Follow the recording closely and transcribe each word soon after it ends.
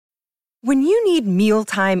When you need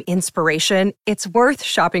mealtime inspiration, it's worth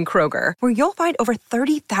shopping Kroger, where you'll find over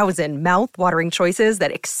 30,000 mouth-watering choices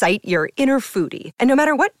that excite your inner foodie. And no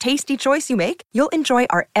matter what tasty choice you make, you'll enjoy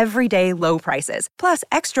our everyday low prices, plus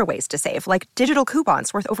extra ways to save, like digital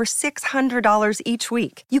coupons worth over $600 each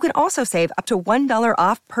week. You can also save up to $1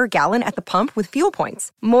 off per gallon at the pump with fuel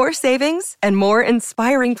points. More savings and more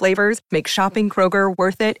inspiring flavors make shopping Kroger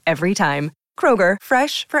worth it every time. Kroger,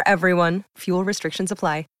 fresh for everyone. Fuel restrictions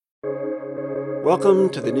apply. Welcome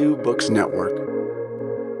to the New Books Network.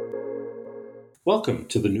 Welcome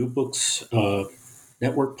to the New Books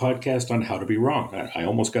Network podcast on how to be wrong. I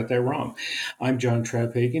almost got that wrong. I'm John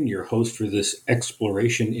Trapphagen, your host for this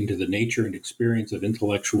exploration into the nature and experience of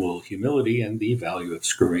intellectual humility and the value of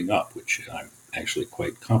screwing up, which I'm actually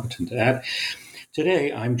quite competent at.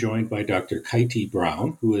 Today, I'm joined by Dr. Kaiti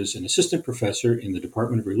Brown, who is an assistant professor in the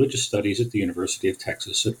Department of Religious Studies at the University of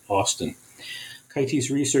Texas at Austin.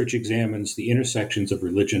 Kaiti's research examines the intersections of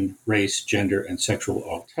religion, race, gender, and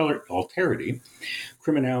sexual alterity,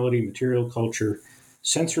 criminality, material culture,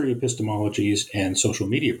 sensory epistemologies, and social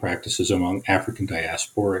media practices among African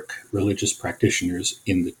diasporic religious practitioners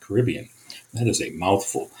in the Caribbean. That is a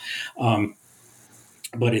mouthful,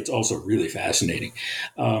 but it's also really fascinating.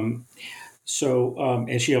 And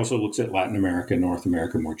she also looks at Latin America and North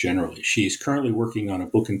America more generally. She's currently working on a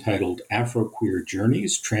book entitled Afro-Queer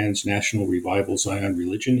Journeys, Transnational Revival Zion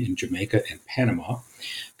Religion in Jamaica and Panama.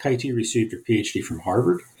 Kaiti received her PhD from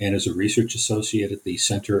Harvard and is a research associate at the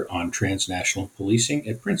Center on Transnational Policing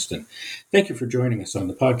at Princeton. Thank you for joining us on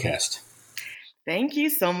the podcast. Thank you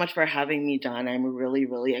so much for having me, John. I'm really,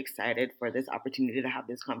 really excited for this opportunity to have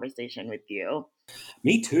this conversation with you.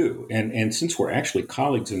 Me too. And since we're actually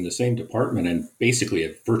colleagues in the same department and basically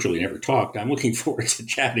have virtually never talked, I'm looking forward to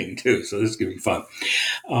chatting too. So this is going to be fun.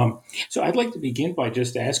 So I'd like to begin by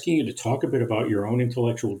just asking you to talk a bit about your own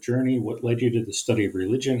intellectual journey. What led you to the study of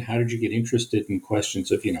religion? How did you get interested in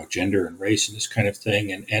questions of, gender and race and this kind of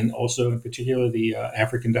thing? And also in particular, the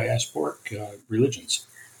African diasporic religions.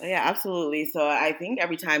 Yeah, absolutely. So I think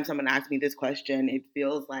every time someone asks me this question, it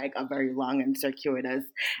feels like a very long and circuitous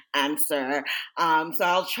answer. So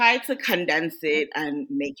I'll try to condense it and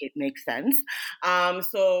make it make sense.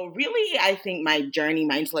 So really, I think my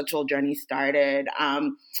intellectual journey started,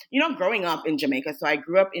 growing up in Jamaica. So I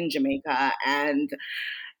grew up in Jamaica and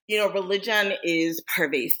religion is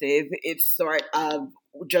pervasive. It's sort of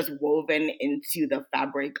just woven into the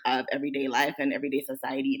fabric of everyday life and everyday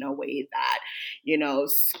society in a way that,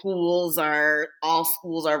 all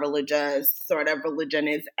schools are religious, sort of religion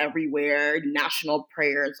is everywhere, national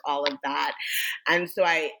prayers, all of that. And so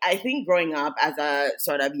I think growing up as a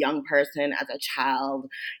sort of young person, as a child,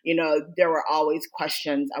 there were always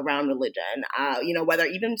questions around religion, whether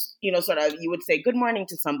even, sort of you would say good morning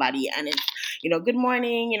to somebody and it's, good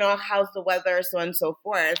morning, how's the weather, so on and so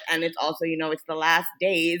forth. And it's also, it's the last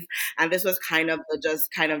days. And this was kind of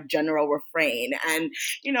the general refrain. And,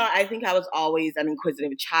 I think I was always an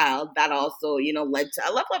inquisitive child that also, led to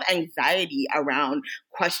a level of anxiety around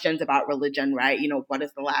questions about religion, right? What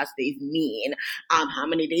does the last days mean? How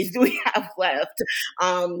many days do we have left?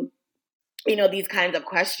 These kinds of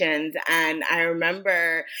questions. And I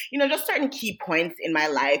remember, just certain key points in my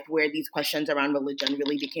life where these questions around religion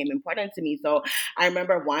really became important to me. So I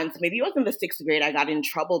remember once, maybe it was in the 6th grade, I got in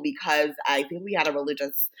trouble because I think we had a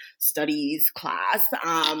religious studies class.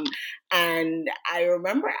 And I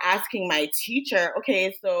remember asking my teacher,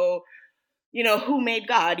 okay, so who made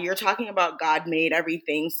God? You're talking about God made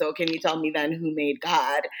everything. So can you tell me then who made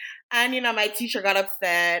God? And, my teacher got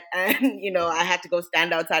upset and, I had to go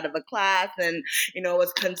stand outside of the class and,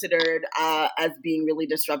 was considered as being really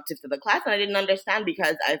disruptive to the class. And I didn't understand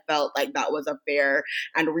because I felt like that was a fair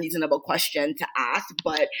and reasonable question to ask.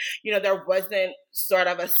 But, there wasn't sort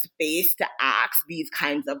of a space to ask these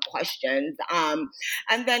kinds of questions.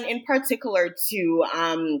 And then in particular too,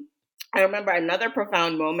 I remember another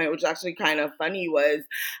profound moment, which was actually kind of funny, was,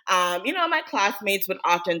 my classmates would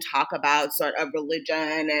often talk about sort of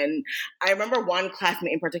religion. And I remember one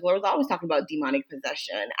classmate in particular was always talking about demonic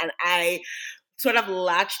possession. And I sort of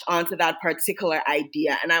latched onto that particular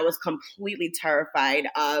idea. And I was completely terrified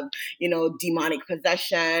of, demonic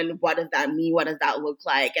possession. What does that mean? What does that look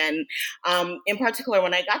like? And in particular,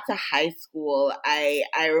 when I got to high school, I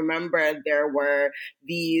remember there were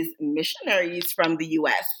these missionaries from the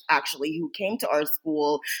US, actually, who came to our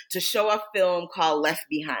school to show a film called Left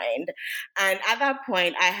Behind. And at that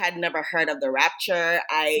point, I had never heard of the rapture.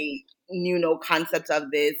 I knew no concepts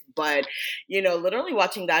of this, but, literally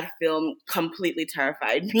watching that film completely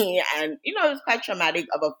terrified me. And, it was quite traumatic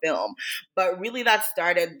of a film. But really that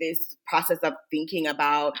started this process of thinking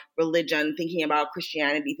about religion, thinking about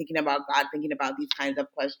Christianity, thinking about God, thinking about these kinds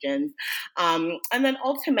of questions. And then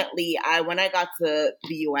ultimately, when I got to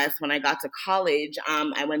the US, when I got to college,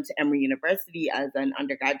 I went to Emory University as an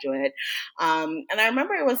undergraduate. And I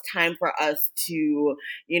remember it was time for us to,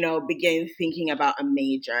 begin thinking about a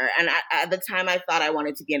major. And at the time, I thought I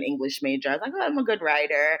wanted to be an English major. I was like, oh, I'm a good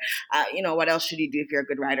writer. What else should you do if you're a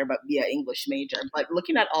good writer but be an English major? But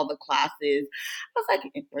looking at all the classes, I was like,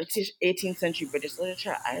 in 18th century British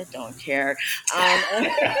literature, I don't care.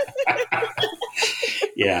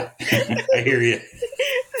 Yeah, I hear you.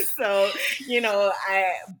 So,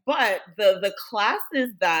 but the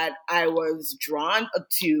classes that I was drawn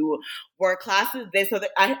to were classes,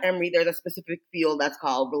 at Emory, there's a specific field that's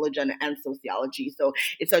called religion and sociology. So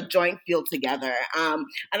it's a joint field together. And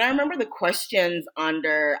I remember the questions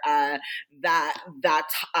under that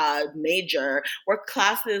major were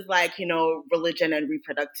classes like, religion and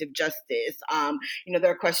reproductive justice.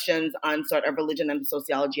 There are questions on sort of religion and the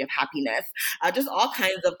sociology of happiness. Just all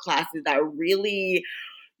kinds of classes that really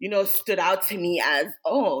stood out to me as,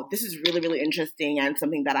 oh, this is really, really interesting and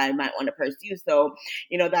something that I might want to pursue. So,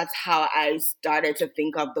 that's how I started to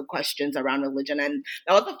think of the questions around religion. And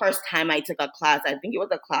that was the first time I took a class. I think it was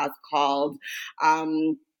a class called,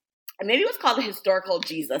 maybe it was called The Historical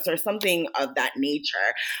Jesus or something of that nature.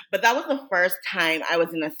 But that was the first time I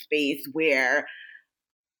was in a space where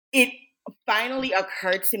it finally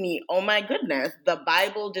occurred to me, oh my goodness, the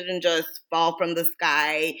Bible didn't just fall from the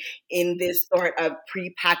sky in this sort of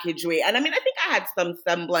prepackaged way. And I mean, I think I had some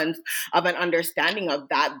semblance of an understanding of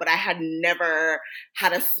that, but I had never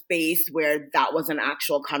had a space where that was an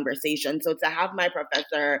actual conversation. So to have my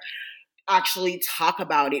professor actually talk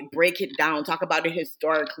about it, break it down, talk about it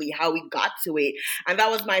historically, how we got to it. And that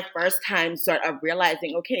was my first time sort of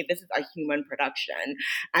realizing, okay, this is a human production.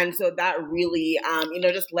 And so that really,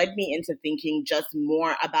 just led me into thinking just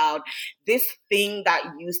more about this thing that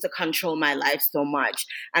used to control my life so much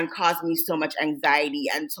and caused me so much anxiety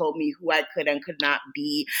and told me who I could and could not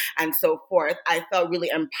be and so forth. I felt really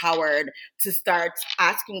empowered to start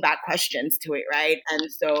asking back questions to it, right?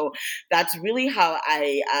 And so that's really how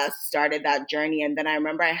I started that journey. And then I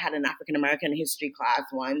remember I had an African American history class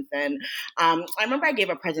once, and I remember I gave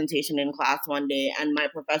a presentation in class one day, and my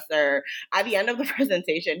professor, at the end of the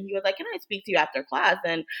presentation, he was like, "Can I speak to you after class?"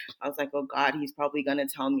 And I was like, "Oh God, he's probably going to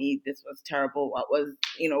tell me this was terrible.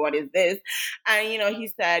 What is this?" And he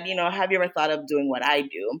said, "Have you ever thought of doing what I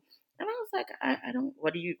do?" And I was like, I don't,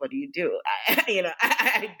 what do you do?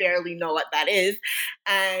 I barely know what that is.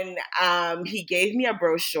 And he gave me a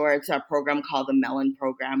brochure to a program called the Mellon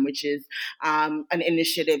Program, which is an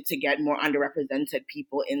initiative to get more underrepresented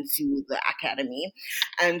people into the academy.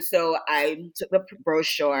 And so I took the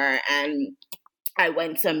brochure and I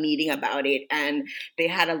went to a meeting about it, and they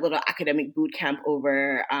had a little academic boot camp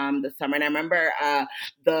over the summer. And I remember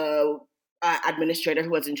the administrator who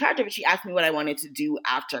was in charge of it, she asked me what I wanted to do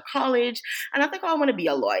after college. And I was like, oh, I want to be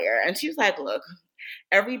a lawyer. And she was like, look,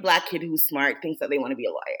 every Black kid who's smart thinks that they want to be a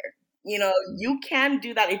lawyer. You can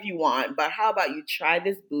do that if you want, but how about you try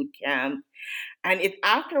this boot camp? And if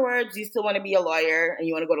afterwards you still want to be a lawyer and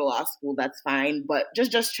you want to go to law school, that's fine. But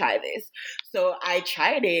just try this. So I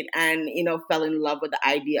tried it and, fell in love with the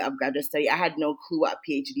idea of graduate study. I had no clue what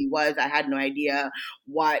a PhD was. I had no idea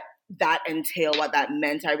what that entailed, what that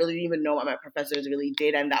meant. I really didn't even know what my professors really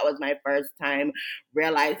did. And that was my first time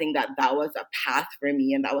realizing that that was a path for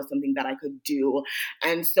me and that was something that I could do.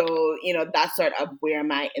 And so, that's sort of where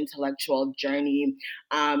my intellectual journey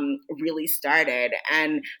really started.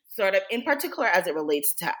 And sort of in particular as it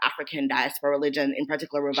relates to African diaspora religion, in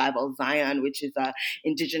particular Revival Zion, which is a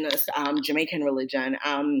indigenous Jamaican religion.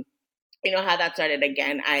 How that started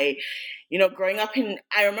again. Growing up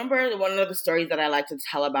I remember one of the stories that I like to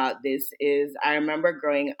tell about this is I remember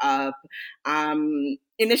growing up,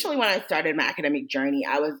 initially when I started my academic journey,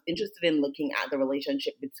 I was interested in looking at the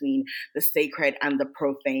relationship between the sacred and the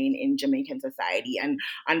profane in Jamaican society and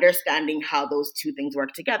understanding how those two things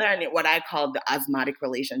work together and what I call the osmotic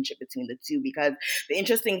relationship between the two. Because the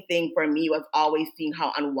interesting thing for me was always seeing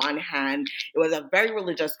how on one hand, it was a very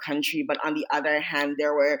religious country, but on the other hand,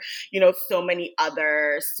 there were, so many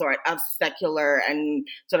other sort of secular and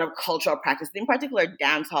sort of cultural practice, in particular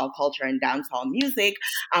dance hall culture and dance hall music,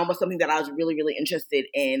 was something that I was really, really interested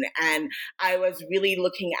in. And I was really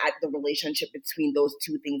looking at the relationship between those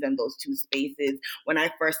two things and those two spaces when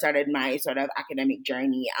I first started my sort of academic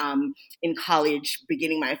journey in college,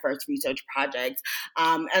 beginning my first research project.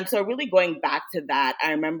 And so really going back to that,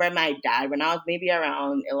 I remember my dad, when I was maybe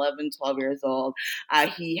around 11, 12 years old,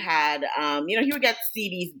 he had, he would get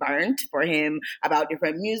CDs burnt for him about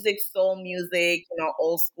different music, soul music,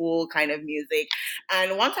 old school kind of music.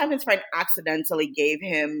 And one time his friend accidentally gave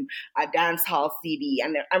him a dance hall CD.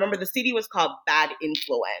 And I remember the CD was called Bad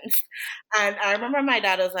Influence. And I remember my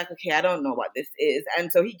dad was like, okay, I don't know what this is.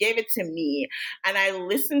 And so he gave it to me and I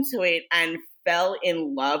listened to it and fell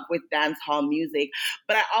in love with dance hall music.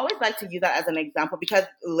 But I always like to use that as an example because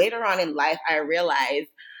later on in life, I realized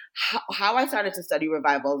how I started to study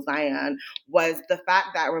Revival Zion was the fact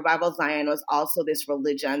that Revival Zion was also this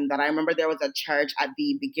religion that I remember there was a church at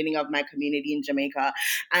the beginning of my community in Jamaica.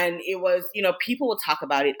 And it was, people would talk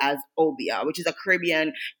about it as Obia, which is a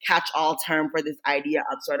Caribbean catch-all term for this idea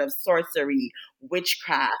of sort of sorcery,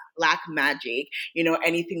 witchcraft, black magic,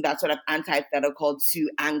 anything that's sort of antithetical to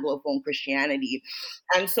Anglophone Christianity.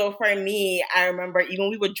 And so for me, I remember even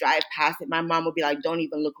we would drive past it, my mom would be like, don't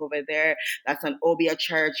even look over there. That's an Obia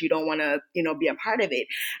church. You don't want to, be a part of it.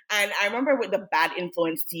 And I remember with the Bad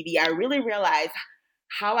Influence CD, I really realized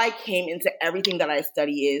how I came into everything that I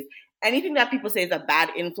study is anything that people say is a bad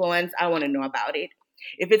influence, I want to know about it.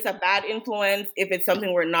 If it's a bad influence, if it's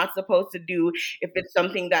something we're not supposed to do, if it's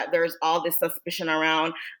something that there's all this suspicion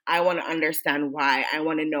around, I want to understand why. I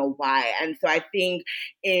want to know why. And so I think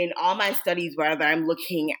in all my studies, whether I'm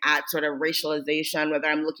looking at sort of racialization, whether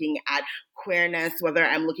I'm looking at queerness, whether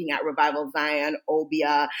I'm looking at Revival Zion,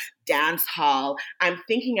 Obia, dance hall, I'm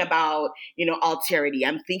thinking about, alterity.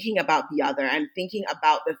 I'm thinking about the other. I'm thinking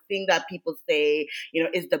about the thing that people say,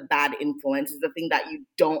 is the bad influence, is the thing that you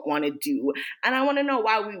don't want to do. And I want to know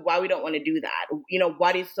why we don't want to do that.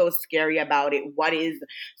 What is so scary about it? What is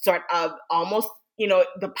sort of almost,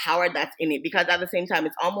 the power that's in it? Because at the same time,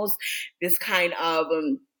 it's almost this kind of,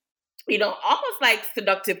 almost like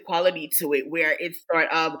seductive quality to it, where it's sort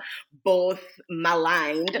of both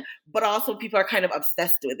maligned, but also people are kind of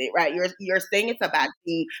obsessed with it, right? You're saying it's a bad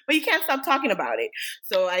thing, but you can't stop talking about it.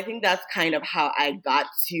 So I think that's kind of how I got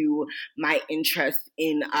to my interest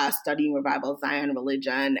in studying Revival Zion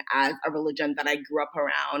religion as a religion that I grew up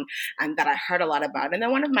around and that I heard a lot about. And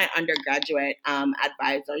then one of my undergraduate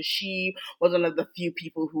advisors, she was one of the few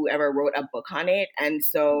people who ever wrote a book on it. And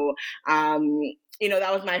so,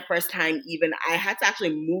 that was my first time even. I had to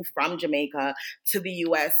actually move from Jamaica to the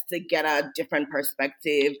US to get a different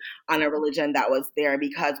perspective on a religion that was there,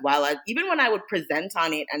 because even when I would present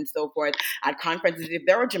on it and so forth at conferences, if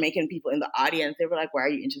there were Jamaican people in the audience, they were like, why are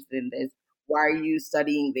you interested in this? Why are you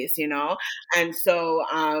studying this? And so,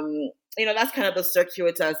 that's kind of the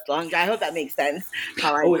circuitous long. I hope that makes sense.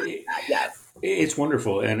 How I that. Yeah. It's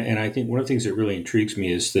wonderful. And I think one of the things that really intrigues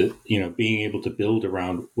me is that, being able to build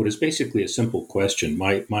around what is basically a simple question.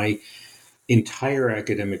 My entire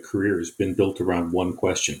academic career has been built around one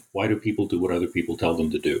question. Why do people do what other people tell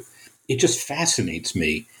them to do? It just fascinates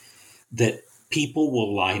me that people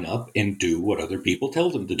will line up and do what other people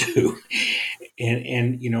tell them to do.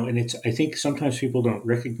 And it's, I think sometimes people don't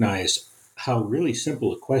recognize how really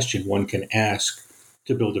simple a question one can ask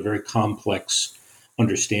to build a very complex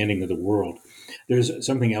understanding of the world. There's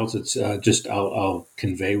something else that's I'll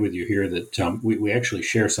convey with you here that we actually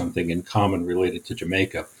share something in common related to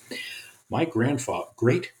Jamaica. My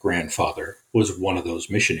great grandfather was one of those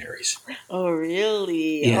missionaries. Oh,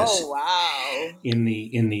 really? Yes. Oh, wow. In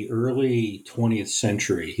the early 20th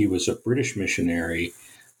century, he was a British missionary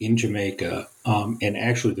in Jamaica. And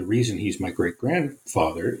actually, the reason he's my great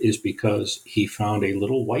grandfather is because he found a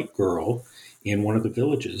little white girl in one of the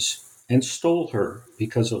villages and stole her,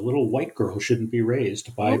 because a little white girl shouldn't be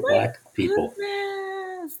raised by black people.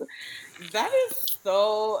 Goodness. That is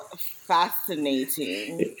so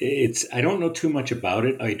fascinating. I don't know too much about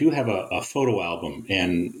it. I do have a photo album,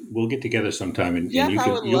 and we'll get together sometime, and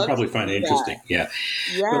you'll probably find it interesting. Yeah.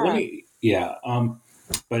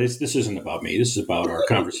 But this isn't about me. This is about our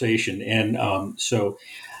conversation, and so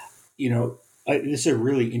this is a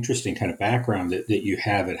really interesting kind of background that you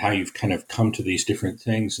have, and how you've kind of come to these different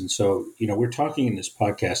things. And so, we're talking in this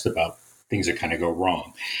podcast about things that kind of go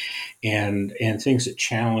wrong, and things that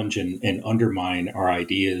challenge and undermine our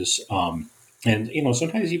ideas, and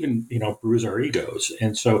sometimes even bruise our egos.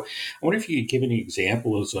 And so, I wonder if you could give any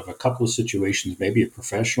examples of a couple of situations, maybe a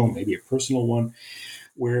professional, maybe a personal one,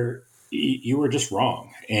 where you were just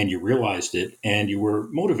wrong, and you realized it, and you were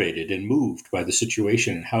motivated and moved by the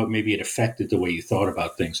situation and how maybe it affected the way you thought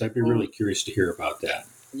about things. I'd be really curious to hear about that.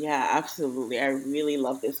 Yeah, absolutely. I really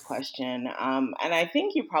love this question. And I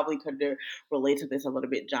think you probably could relate to this a little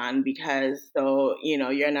bit, John, because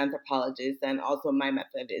you're an anthropologist, and also my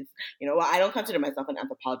method is, well, I don't consider myself an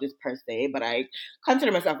anthropologist per se, but I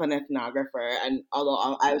consider myself an ethnographer. And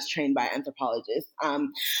although I was trained by anthropologists,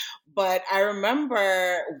 but I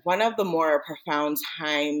remember one of the more profound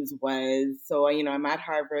times was, I'm at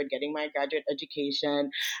Harvard getting my graduate education.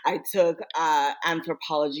 I took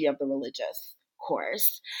anthropology of the religious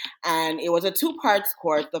course, and it was a 2 parts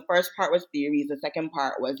course. The first part was theories, the second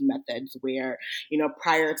part was methods, where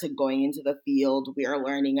prior to going into the field, we are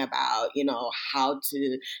learning about how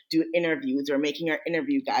to do interviews, or making our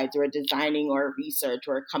interview guides, or designing or research,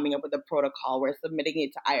 or coming up with a protocol, we're submitting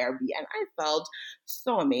it to IRB. And I felt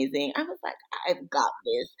so amazing. I was like, I've got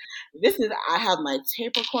I have my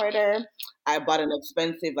tape recorder, I bought an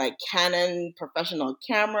expensive Canon professional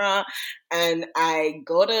camera, and I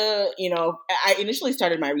go to, I initially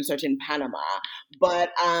started my research in Panama,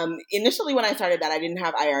 but initially when I started that, I didn't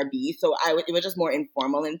have IRB, so it was just more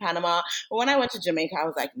informal in Panama. But when I went to Jamaica, I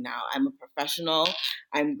was like, no, I'm a professional.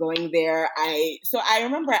 I'm going there. So I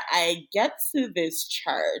remember I get to this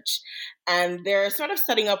church, and they're sort of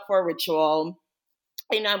setting up for a ritual.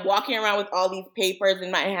 I'm walking around with all these papers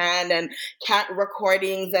in my hand and cat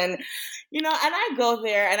recordings, and and I go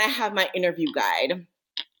there and I have my interview guide,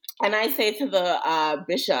 and I say to the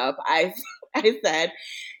bishop, I said,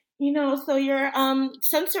 so your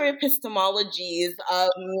sensory epistemologies,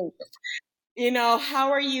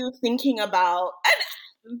 how are you thinking about?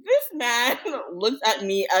 And this man looks at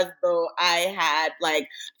me as though I had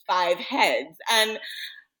 5 heads, and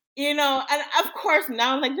and of course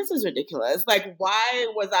now I'm like, this is ridiculous.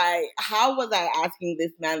 How was I asking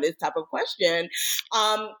this man this type of question?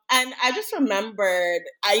 And I just remembered,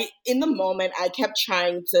 in the moment, I kept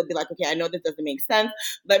trying to be like, okay, I know this doesn't make sense.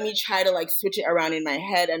 Let me try to switch it around in my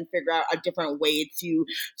head and figure out a different way to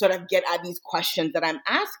sort of get at these questions that I'm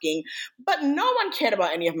asking. But no one cared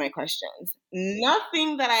about any of my questions.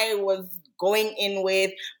 Nothing that I was going in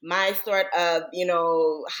with, my sort of,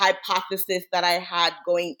 hypothesis that I had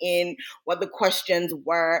going in, what the questions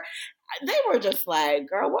were, they were just like,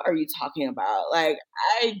 girl, what are you talking about?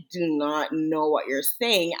 I do not know what you're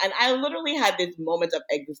saying. And I literally had this moment of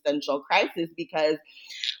existential crisis because,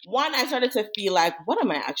 one, I started to feel like, what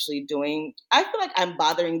am I actually doing? I feel like I'm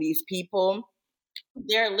bothering these people.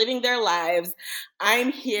 They're living their lives.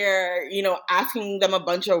 I'm here, asking them a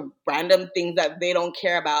bunch of random things that they don't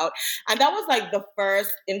care about. And that was the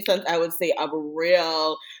first instance, I would say, of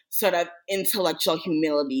real sort of intellectual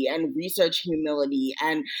humility and research humility.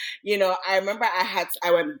 And, I remember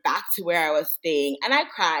I went back to where I was staying, and I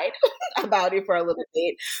cried about it for a little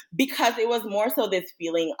bit, because it was more so this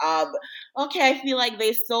feeling of, okay, I feel like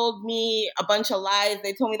they sold me a bunch of lies.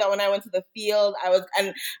 They told me that when I went to the field,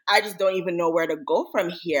 and I just don't even know where to go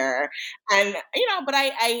from here. And, but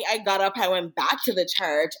I got up, I went back to the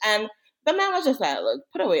church, and the man was just like, look,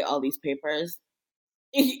 put away all these papers.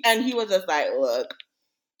 And he was just like, look,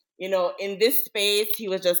 in this space, he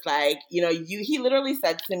was just like, he literally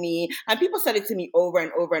said to me, and people said it to me over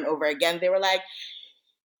and over and over again. They were like,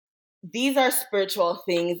 these are spiritual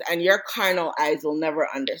things, and your carnal eyes will never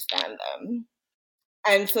understand them.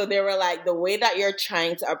 And so they were like, the way that you're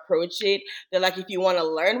trying to approach it, they're like, if you want to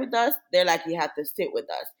learn with us, they're like, you have to sit with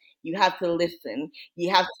us. You have to listen.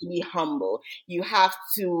 You have to be humble. You have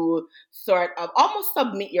to sort of almost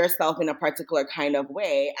submit yourself in a particular kind of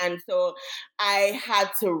way. And so I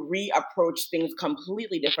had to reapproach things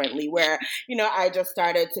completely differently, where, I just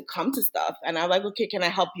started to come to stuff, and I'm like, okay, can I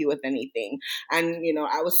help you with anything? And,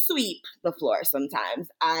 I would sweep the floor sometimes.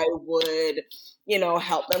 I would,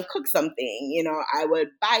 help them cook something. I would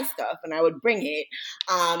buy stuff and I would bring it.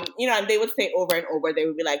 And they would say over and over, they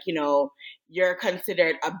would be like, you're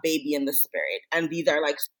considered a baby in the spirit, and these are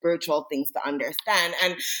spiritual things to understand.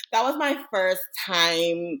 And that was my first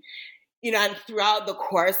time, and throughout the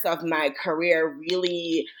course of my career,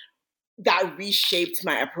 really, that reshaped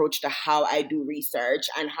my approach to how I do research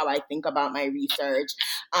and how I think about my research.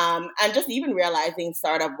 And just even realizing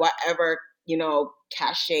sort of whatever,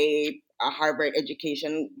 cachet a Harvard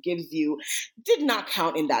education gives you did not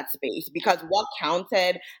count in that space, because what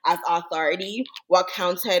counted as authority, what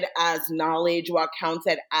counted as knowledge, what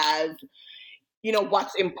counted as,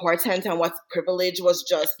 what's important and what's privilege was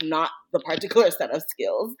just not the particular set of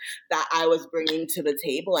skills that I was bringing to the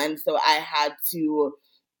table. And so I had to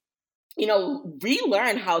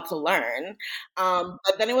relearn how to learn.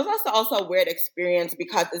 But then it was also a weird experience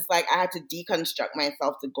because it's like I had to deconstruct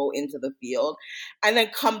myself to go into the field and then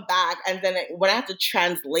come back. And then when I have to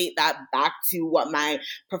translate that back to what my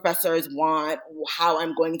professors want, how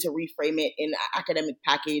I'm going to reframe it in an academic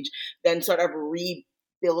package, then sort of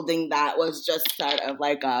rebuilding that was just sort of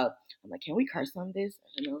like I'm like, can we curse on this?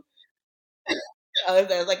 I don't know.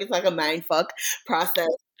 It's like a mind fuck process,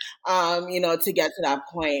 to get to that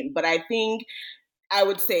point. But I think I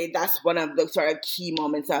would say that's one of the sort of key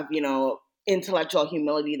moments of, intellectual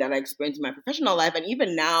humility that I experienced in my professional life. And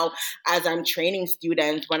even now, as I'm training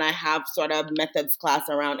students, when I have sort of methods class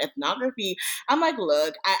around ethnography, I'm like,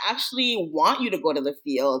 look, I actually want you to go to the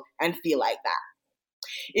field and feel like that.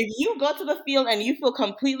 If you go to the field and you feel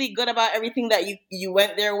completely good about everything that you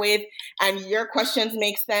went there with and your questions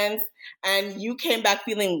make sense and you came back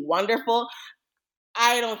feeling wonderful,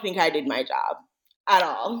 I don't think I did my job at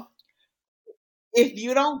all. If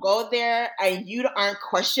you don't go there and you aren't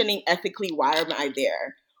questioning ethically, why am I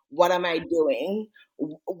there? What am I doing?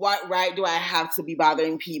 What right do I have to be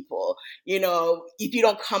bothering people? If you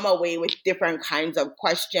don't come away with different kinds of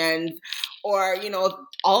questions or,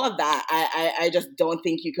 all of that, I just don't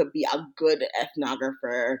think you could be a good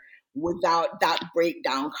ethnographer without that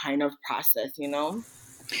breakdown kind of process,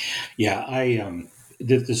 Yeah,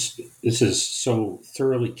 this is so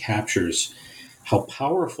thoroughly captures how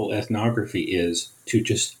powerful ethnography is to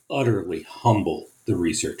just utterly humble the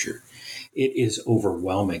researcher. It is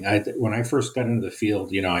overwhelming. When I first got into the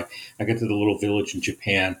field, I got to the little village in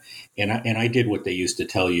Japan, and I did what they used to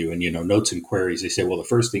tell you. And notes and queries. They say, well, the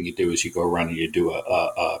first thing you do is you go around and you do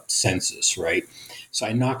a census, right? So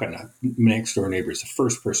I knock on my next door neighbor is the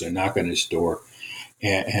first person to knock on his door.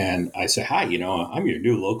 And I say, hi, I'm your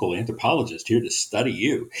new local anthropologist here to study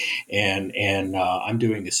you. And I'm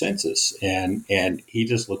doing a census. And he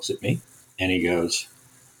just looks at me and he goes,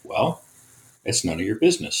 well, it's none of your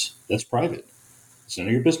business. That's private. It's none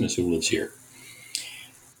of your business who lives here.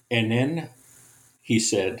 And then he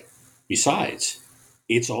said, besides,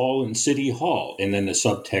 it's all in City Hall. And then the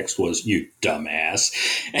subtext was, you dumbass.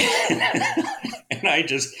 And I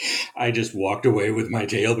just walked away with my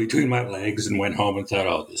tail between my legs and went home and thought,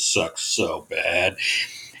 oh, this sucks so bad.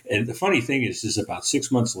 And the funny thing is about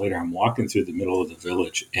 6 months later, I'm walking through the middle of the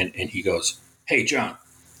village and he goes, hey, John.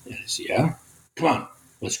 And I said, yeah, come on,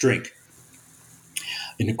 let's drink.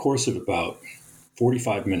 In the course of about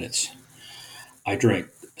 45 minutes, I drank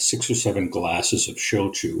 6 or 7 glasses of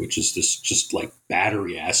shochu, which is this just like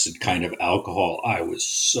battery acid kind of alcohol. I was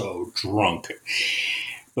so drunk.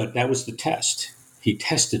 But that was the test. He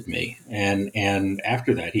tested me. And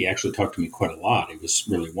after that, he actually talked to me quite a lot. It was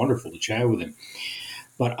really wonderful to chat with him.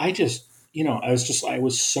 But I just, I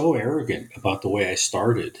was so arrogant about the way I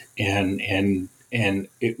started. And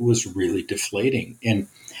it was really deflating. And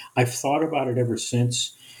I've thought about it ever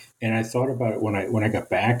since. And I thought about it when I got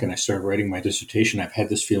back and I started writing my dissertation. I've had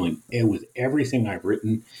this feeling with everything I've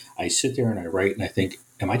written. I sit there and I write and I think,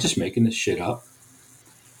 am I just making this shit up?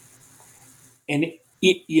 And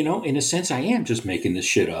in a sense, I am just making this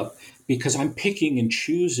shit up because I'm picking and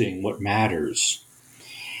choosing what matters.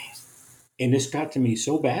 And this got to me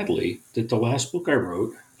so badly that the last book I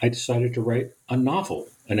wrote, I decided to write a novel,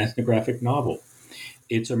 an ethnographic novel.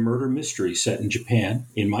 It's a murder mystery set in Japan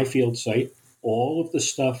in my field site. All of the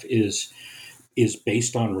stuff is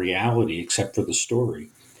based on reality except for the story.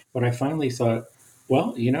 But I finally thought,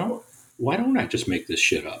 well, why don't I just make this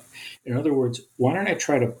shit up? In other words, why don't I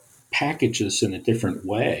try to package this in a different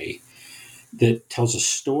way that tells a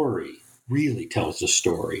story, really tells a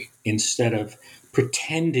story, instead of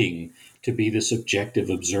pretending to be this objective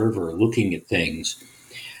observer looking at things.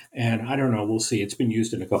 And I don't know, we'll see. It's been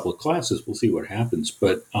used in a couple of classes. We'll see what happens.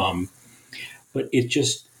 But it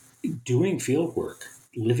just, doing field work,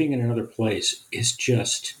 living in another place is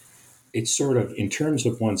just, it's sort of, in terms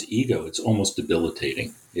of one's ego, it's almost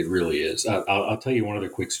debilitating. It really is. I'll tell you one other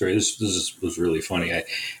quick story. This was really funny. A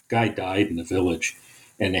guy died in the village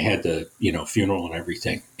and they had the, funeral and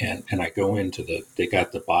everything. And I go into they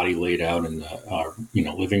got the body laid out in the,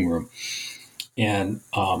 living room. And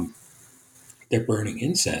they're burning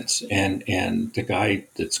incense. And the guy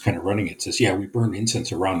that's kind of running it says, yeah, we burn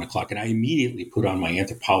incense around the clock. And I immediately put on my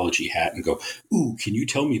anthropology hat and go, ooh, can you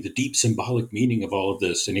tell me the deep symbolic meaning of all of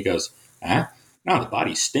this? And he goes, huh? No, the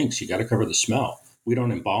body stinks. You got to cover the smell. We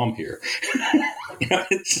don't embalm here.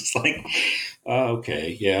 It's just like,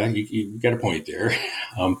 okay, yeah, you got a point there.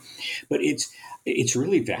 But it's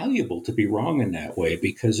really valuable to be wrong in that way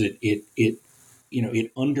because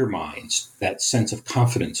it undermines that sense of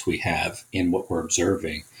confidence we have in what we're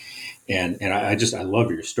observing. And I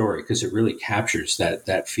love your story because it really captures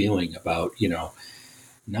that feeling about,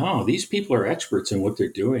 no, these people are experts in what they're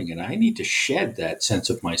doing, and I need to shed that sense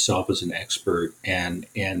of myself as an expert and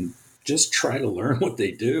just try to learn what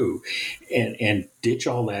they do, and ditch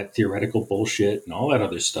all that theoretical bullshit and all that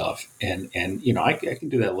other stuff. And I can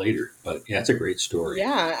do that later. But yeah, it's a great story.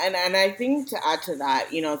 Yeah, and I think to add to that,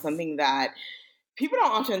 something that people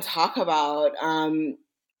don't often talk about.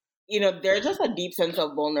 There's just a deep sense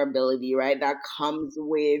of vulnerability, right? That comes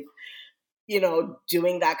with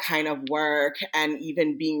doing that kind of work and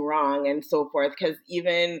even being wrong and so forth.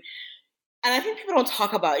 And I think people don't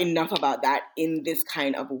talk about enough about that in this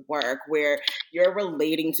kind of work where you're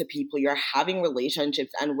relating to people, you're having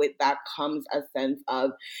relationships, and with that comes a sense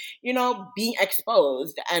of, being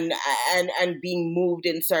exposed and being moved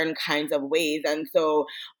in certain kinds of ways. And so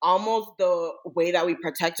almost the way that we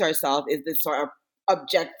protect ourselves is this sort of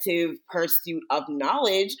objective pursuit of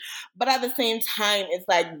knowledge, but at the same time it's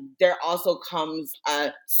like there also comes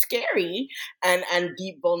a scary and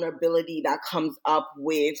deep vulnerability that comes up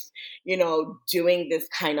with doing this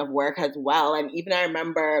kind of work as well. And even I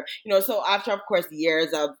remember so after of course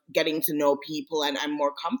years of getting to know people and I'm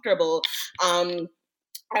more comfortable,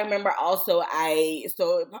 I remember also a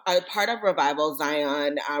part of Revival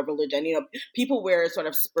Zion religion, people wear sort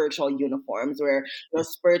of spiritual uniforms where,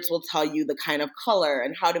 spirits will tell you the kind of color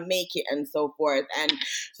and how to make it and so forth. And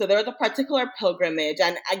so there was a particular pilgrimage.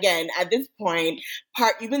 And again, at this point,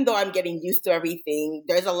 even though I'm getting used to everything,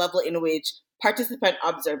 there's a level in which participant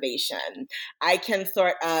observation, I can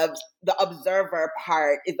the observer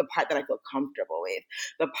part is the part that I feel comfortable with.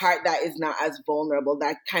 The part that is not as vulnerable,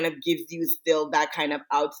 that kind of gives you still that kind of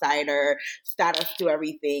outsider status to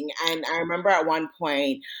everything. And I remember at one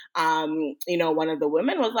point, one of the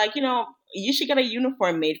women was like, you should get a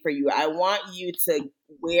uniform made for you. I want you to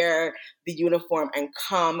wear the uniform and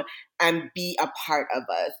come and be a part of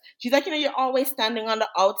us. She's like, you're always standing on the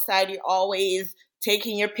outside. You're always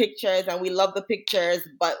taking your pictures, and we love the pictures,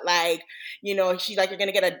 but she's like, you're going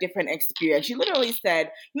to get a different experience. She literally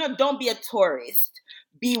said, don't be a tourist,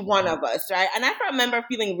 be one of us, right? And I remember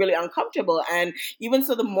feeling really uncomfortable. And even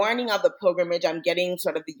so, the morning of the pilgrimage, I'm getting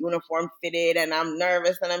sort of the uniform fitted and I'm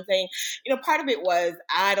nervous, and I'm saying, part of it was,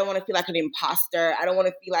 I don't want to feel like an imposter. I don't want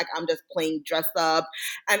to feel like I'm just playing dress up.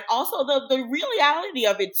 And also the reality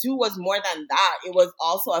of it too was more than that. It was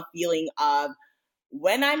also a feeling of,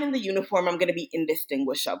 when I'm in the uniform, I'm going to be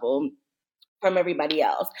indistinguishable from everybody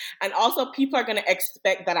else. And also people are going to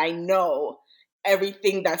expect that I know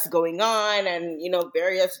everything that's going on and,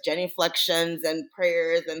 various genuflections and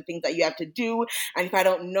prayers and things that you have to do. And if I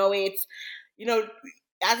don't know it,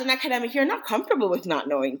 as an academic, you're not comfortable with not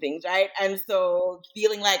knowing things, right? And so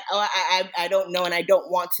feeling like, I don't know, and I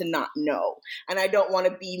don't want to not know, and I don't want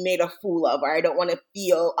to be made a fool of, or I don't want to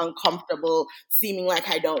feel uncomfortable seeming like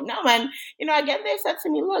I don't know. And, again, they said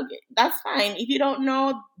to me, look, that's fine. If you don't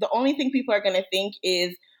know, the only thing people are going to think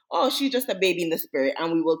is, oh, she's just a baby in the spirit,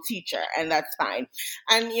 and we will teach her, and that's fine.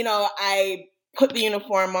 And, I put the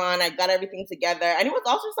uniform on, I got everything together. And it was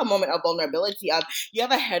also just a moment of vulnerability of, you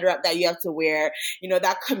have a head wrap that you have to wear,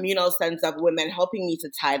 that communal sense of women helping me to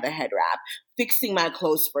tie the head wrap, fixing my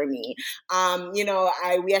clothes for me.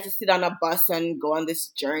 We had to sit on a bus and go on this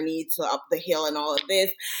journey to up the hill and all of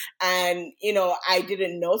this. And, I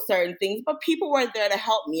didn't know certain things, but people were there to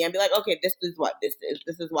help me and be like, okay, this is what this is.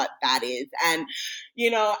 This is what that is. And,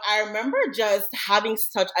 I remember just having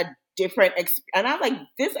such a different experience. And I'm like,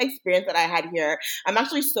 this experience that I had here, I'm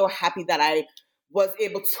actually so happy that I was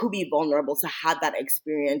able to be vulnerable to have that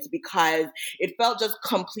experience, because it felt just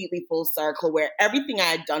completely full circle where everything I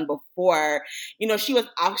had done before, she was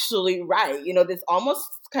actually right. This almost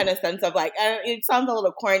kind of sense of like, it sounds a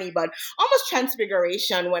little corny, but almost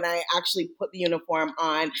transfiguration. When I actually put the uniform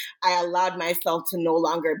on, I allowed myself to no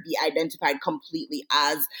longer be identified completely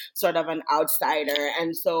as sort of an outsider.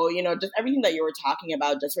 And so, just everything that you were talking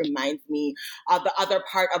about just reminds me of the other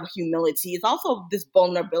part of humility. It's also this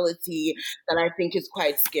vulnerability that I think is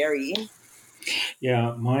quite scary.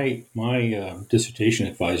 Yeah, my dissertation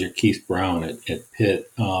advisor, Keith Brown at Pitt,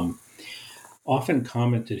 often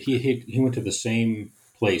commented he went to the same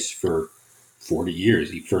place for 40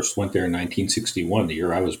 years. He first went there in 1961, the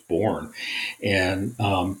year I was born, and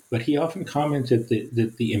but he often commented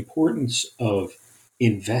that the importance of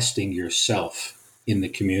investing yourself in the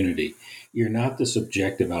community. You're not this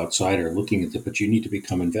objective outsider looking at it, but you need to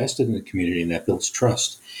become invested in the community, and that builds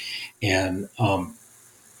trust. And I've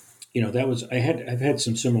had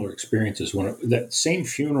some similar experiences. When that same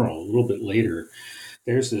funeral, a little bit later,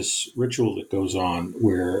 there's this ritual that goes on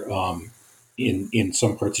where in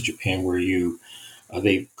some parts of Japan where you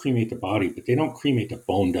They cremate the body, but they don't cremate the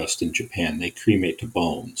bone dust in Japan. They cremate the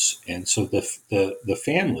bones. And so the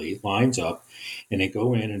family lines up and they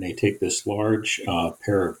go in and they take this large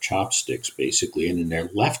pair of chopsticks, basically, and in their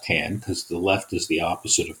left hand, because the left is the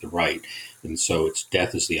opposite of the right, and so it's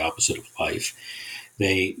death is the opposite of life.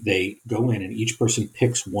 They go in and each person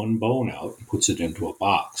picks one bone out and puts it into a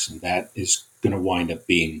box, and that is going to wind up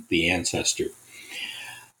being the ancestor.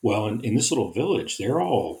 Well, in this little village, they're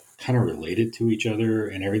all kind of related to each other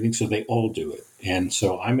and everything, so they all do it. And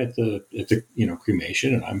so I'm at the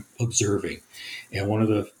cremation and I'm observing, and one of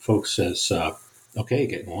the folks says, "Okay,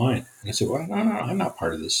 get in line." And I said, "Well, no, I'm not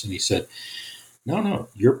part of this." And he said, "No,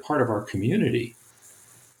 you're part of our community.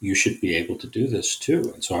 You should be able to do this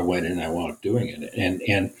too." And so I went in and I wound up doing it.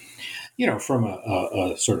 And from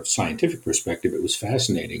a sort of scientific perspective, it was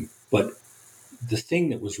fascinating. But the thing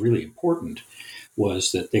that was really important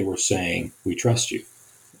was that they were saying, "We trust you."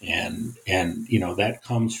 And that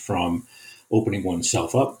comes from opening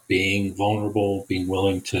oneself up, being vulnerable, being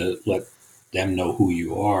willing to let them know who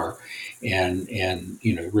you are, and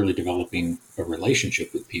really developing a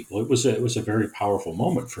relationship with people. It was a very powerful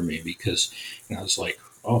moment for me because I was like,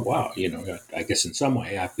 oh wow, I guess in some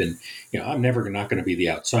way I've been, I'm never not going to be the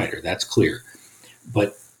outsider. That's clear.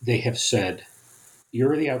 But they have said,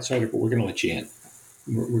 you're the outsider, but we're going to let you in.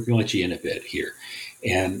 We're going to let you in a bit here,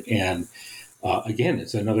 and again,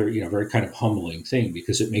 it's another very kind of humbling thing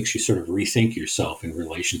because it makes you sort of rethink yourself in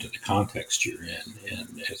relation to the context you're in, and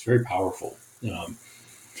it's very powerful.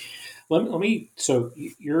 Let me. So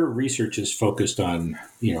your research is focused on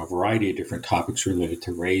a variety of different topics related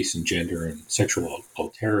to race and gender and sexual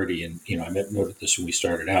alterity, and I noted this when we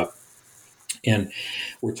started out. And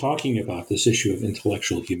we're talking about this issue of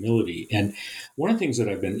intellectual humility. And one of the things that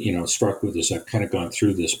I've been, struck with as I've kind of gone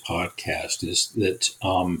through this podcast is that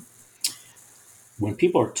when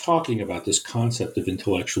people are talking about this concept of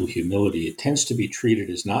intellectual humility, it tends to be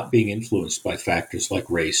treated as not being influenced by factors like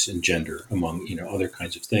race and gender, among other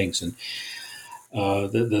kinds of things. And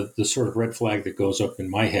the sort of red flag that goes up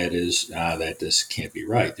in my head is that this can't be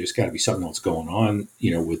right. There's got to be something else going on,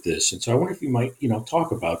 with this. And so I wonder if you might,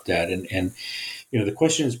 talk about that. And the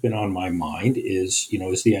question that's been on my mind is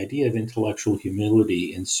the idea of intellectual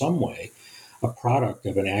humility in some way a product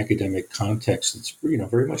of an academic context that's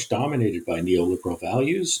very much dominated by neoliberal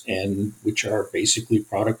values, and which are basically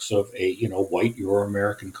products of a white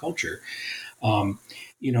Euro-American culture.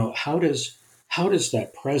 How does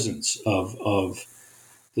that presence of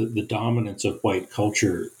the dominance of white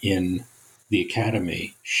culture in the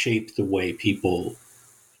academy shape the way people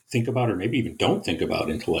think about, or maybe even don't think about,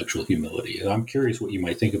 intellectual humility? I'm curious what you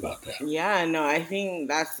might think about that. Yeah, no, I think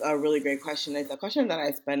that's a really great question. It's a question that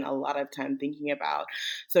I spend a lot of time thinking about.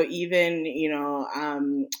 So even,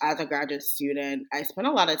 as a graduate student, I spent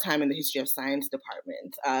a lot of time in the history of science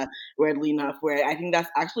department, weirdly enough, where I think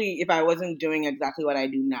that's actually, if I wasn't doing exactly what I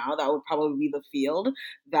do now, that would probably be the field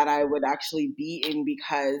that I would actually be in,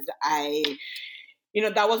 because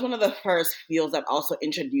that was one of the first fields that also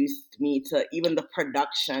introduced me to even the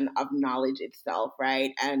production of knowledge itself,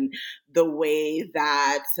 right? And the way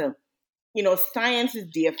that, science is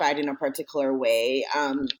deified in a particular way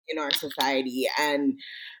in our society, and,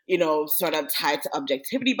 sort of tied to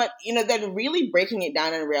objectivity, but, then really breaking it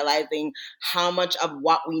down and realizing how much of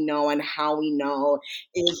what we know and how we know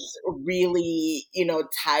is really,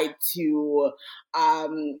 tied to,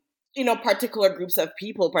 particular groups of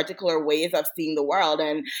people, particular ways of seeing the world.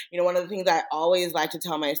 And, one of the things I always like to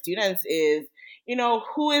tell my students is,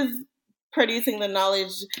 who is producing the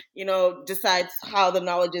knowledge, decides how the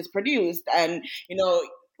knowledge is produced. And,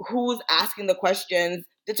 who's asking the questions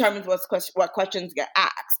determines what questions get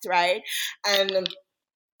asked, right? And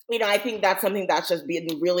I think that's something that's just been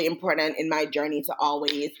really important in my journey to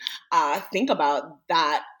always think about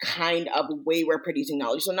that kind of way we're producing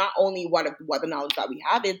knowledge. So not only what the knowledge that we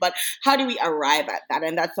have is, but how do we arrive at that?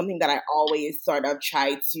 And that's something that I always sort of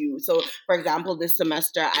try to. So, for example, this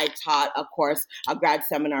semester I taught a course, a grad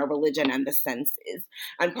seminar, Religion and the Senses.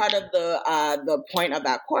 And part of the point of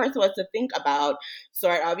that course was to think about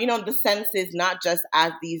sort of, the senses not just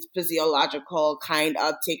as these physiological kind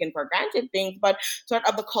of taken for granted things, but sort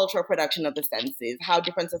of the cultural production of the senses, how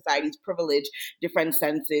different societies privilege different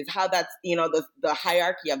senses, how that's, the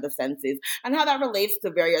hierarchy of the senses, and how that relates to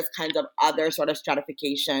various kinds of other sort of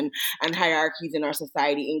stratification and hierarchies in our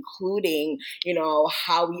society, including,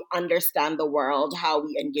 how we understand the world, how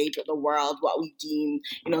we engage with the world, what we deem,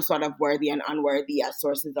 sort of worthy and unworthy as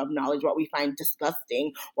sources of knowledge, what we find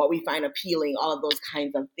disgusting, what we find appealing, all of those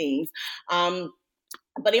kinds of things.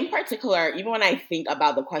 But in particular, even when I think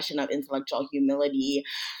about the question of intellectual humility,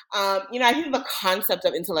 I think the concept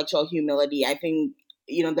of intellectual humility, I think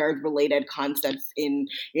there's related concepts in,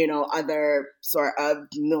 other sort of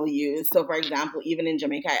milieux. So for example, even in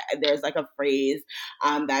Jamaica, there's like a phrase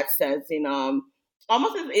that says,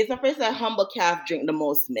 almost it's a phrase that humble calf drink the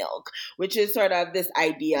most milk, which is sort of this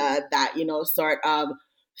idea that, sort of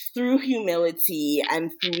through humility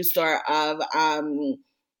and through sort of,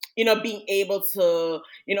 being able to,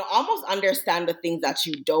 almost understand the things that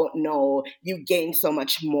you don't know, you gain so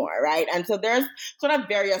much more, right? And so there's sort of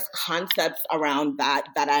various concepts around that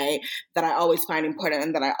I always find important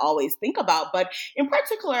and that I always think about. But in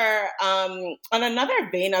particular, on another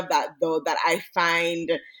vein of that, though, that I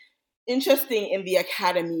find interesting in the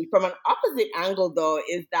academy from an opposite angle, though,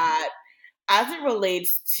 is that as it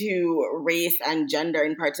relates to race and gender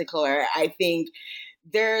in particular, I think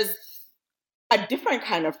there's a different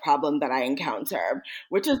kind of problem that I encounter,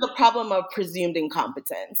 which is the problem of presumed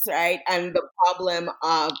incompetence, right? And the problem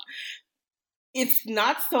of, it's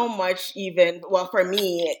not so much even, well, for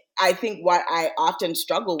me, I think what I often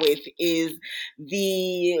struggle with is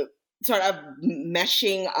the sort of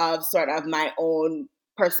meshing of sort of my own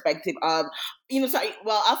perspective of,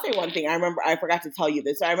 I'll say one thing. I forgot to tell you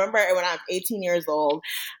this. So I remember when I was 18 years old,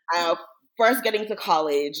 first getting to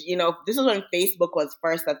college, this is when Facebook was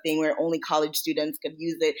first a thing where only college students could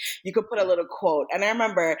use it. You could put a little quote. And I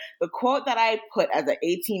remember the quote that I put as an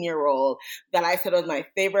 18-year-old that I said was my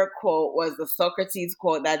favorite quote was the Socrates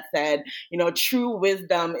quote that said, true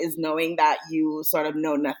wisdom is knowing that you sort of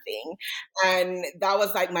know nothing. And that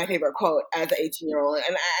was like my favorite quote as an 18-year-old.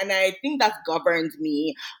 And I think that's governed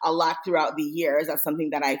me a lot throughout the years. That's something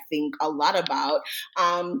that I think a lot about.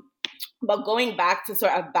 But going back to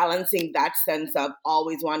sort of balancing that sense of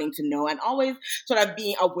always wanting to know and always sort of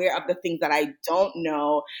being aware of the things that I don't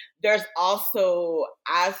know, there's also,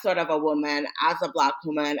 as sort of a woman, as a Black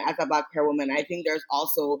woman, as a Black queer woman, I think there's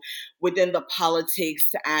also within the politics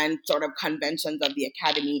and sort of conventions of the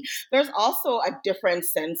academy, there's also a different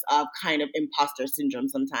sense of kind of imposter syndrome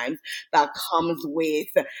sometimes that comes with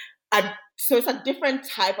so it's a different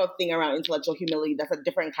type of thing around intellectual humility. That's a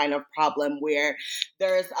different kind of problem where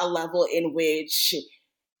there's a level in which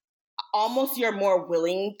almost you're more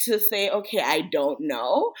willing to say, okay, I don't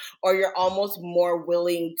know, or you're almost more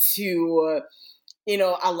willing to,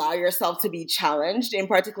 allow yourself to be challenged in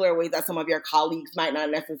particular ways that some of your colleagues might not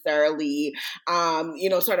necessarily,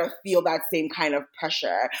 sort of feel that same kind of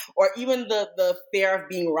pressure. Or even the fear of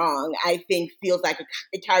being wrong, I think feels like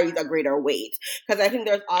it carries a greater weight. Because I think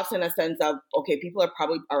there's often a sense of, okay, people are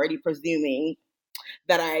probably already presuming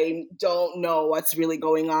that I don't know what's really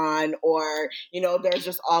going on, or, there's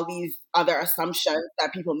just all these other assumptions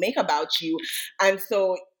that people make about you. And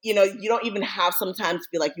so, you don't even sometimes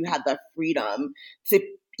feel like you have the freedom to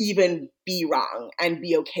even be wrong and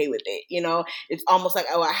be okay with it. It's almost like,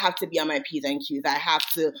 oh, I have to be on my P's and Q's. I have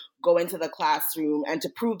to go into the classroom, and to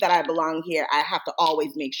prove that I belong here, I have to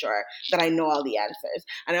always make sure that I know all the answers.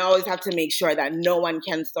 And I always have to make sure that no one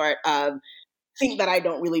can sort of think that I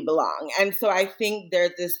don't really belong. And so I think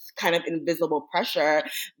there's this kind of invisible pressure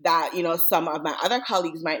that, some of my other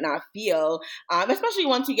colleagues might not feel, especially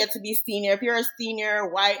once you get to be senior. If you're a senior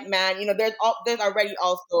white man, there's already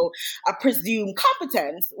also a presumed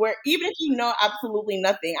competence where even if you know absolutely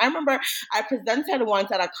nothing. I remember I presented once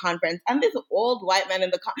at a conference, and this old white man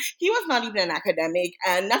he was not even an academic.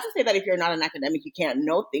 And not to say that if you're not an academic, you can't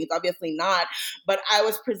know things, obviously not. But I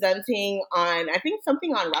was presenting on, I think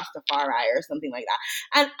something on Rastafari or something like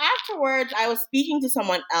that. And afterwards, I was speaking to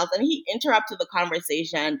someone else, and he interrupted the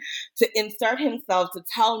conversation to insert himself to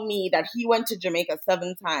tell me that he went to Jamaica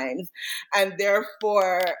 7 times. And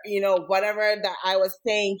therefore, whatever that I was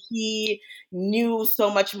saying, he knew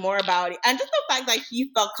so much more about it. And just the fact that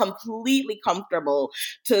he felt completely comfortable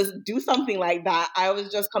to do something like that, I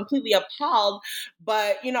was just completely appalled.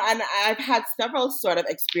 But, and I've had several sort of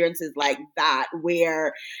experiences like that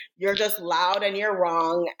where you're just loud and you're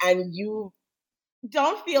wrong, and you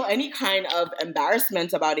don't feel any kind of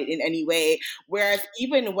embarrassment about it in any way. Whereas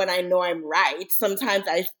even when I know I'm right, sometimes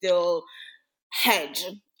I still hedge,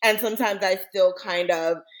 and sometimes I still kind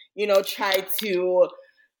of, try to,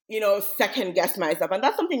 second guess myself. And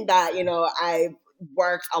that's something that, I've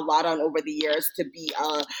worked a lot on over the years to be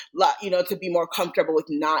to be more comfortable with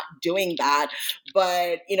not doing that.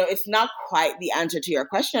 But it's not quite the answer to your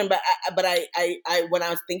question. But I when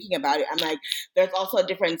I was thinking about it, I'm like, there's also a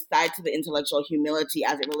different side to the intellectual humility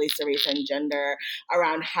as it relates to race and gender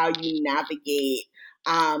around how you navigate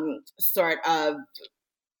sort of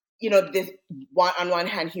this on one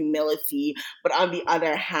hand humility, but on the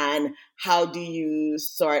other hand, how do you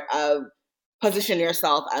sort of position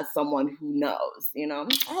yourself as someone who knows,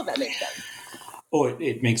 I hope that makes sense. Oh,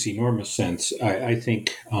 it makes enormous sense. I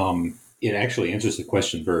think it actually answers the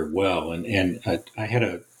question very well. And I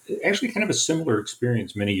had actually kind of a similar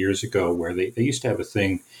experience many years ago where they used to have a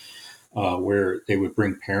thing where they would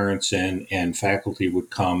bring parents in and faculty would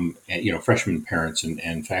come, and, freshman parents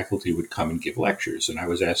and faculty would come and give lectures. And I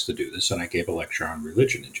was asked to do this, and I gave a lecture on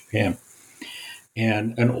religion in Japan.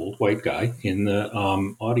 And an old white guy in the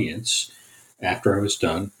audience, after I was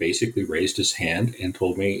done, basically raised his hand and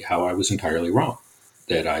told me how I was entirely wrong,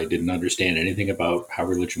 that I didn't understand anything about how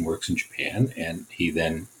religion works in Japan. And he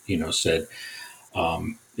then, said,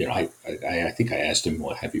 I think I asked him,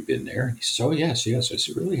 well, have you been there? And he says, oh, yes. I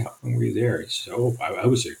said, really? How long were you there? He said, oh, I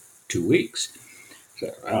was there 2 weeks. I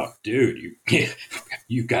said, oh, dude,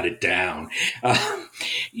 you got it down.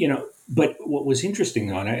 But what was interesting,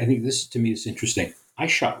 though, and I think this to me is interesting, I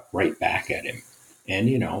shot right back at him. And,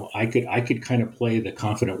 I could kind of play the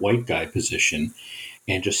confident white guy position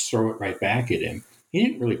and just throw it right back at him. He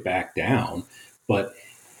didn't really back down, but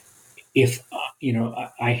if,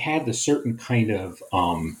 I had the certain kind of,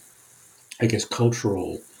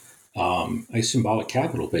 cultural, a symbolic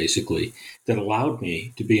capital, basically, that allowed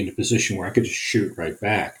me to be in a position where I could just shoot right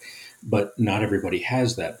back. But not everybody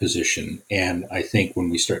has that position. And I think when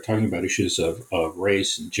we start talking about issues of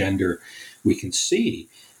race and gender, we can see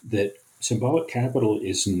that symbolic capital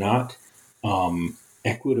is not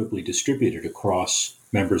equitably distributed across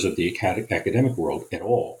members of the academic world at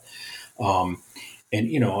all. And,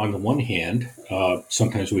 on the one hand,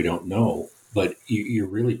 sometimes we don't know, but you're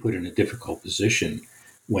really put in a difficult position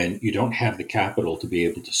when you don't have the capital to be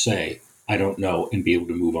able to say, I don't know, and be able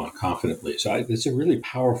to move on confidently. So it's a really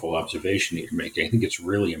powerful observation that you're making. I think it's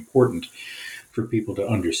really important for people to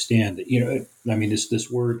understand that, this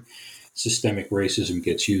word systemic racism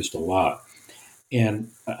gets used a lot.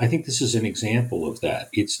 And I think this is an example of that.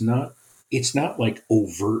 It's not like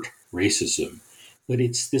overt racism, but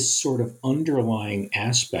it's this sort of underlying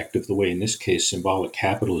aspect of the way, in this case, symbolic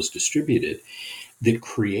capital is distributed that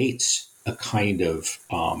creates a kind of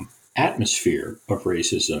atmosphere of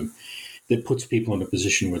racism that puts people in a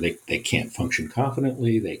position where they can't function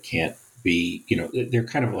confidently. They can't be, they're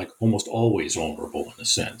kind of like almost always vulnerable in a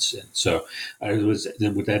sense. And so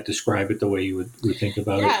would that describe it the way you would think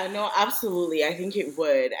about it? Yeah, no, absolutely. I think it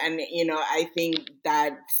would. And, I think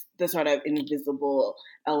that the sort of invisible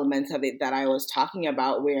elements of it that I was talking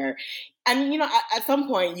about where, and, at some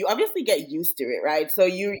point you obviously get used to it, right? So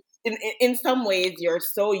you, in some ways you're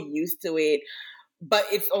so used to it, but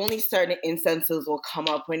it's only certain instances will come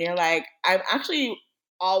up when you're like, I'm actually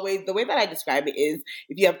always, the way that I describe it is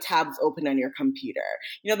if you have tabs open on your computer,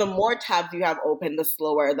 the more tabs you have open, the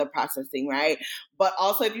slower the processing, right? But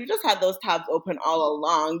also if you just have those tabs open all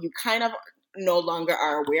along, you kind of no longer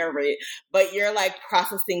are aware of it, but you're like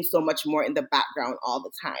processing so much more in the background all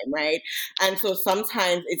the time, right? And so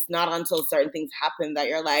sometimes it's not until certain things happen that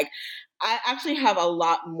you're like, I actually have a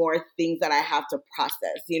lot more things that I have to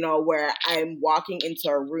process, where I'm walking into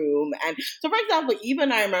a room. And so, for example,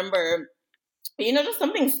 even I remember, just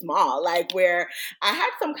something small, like where I had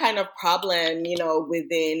some kind of problem,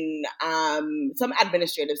 within some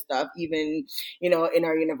administrative stuff, even, in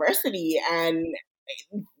our university. And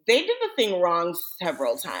they did the thing wrong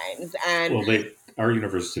several times. And well, our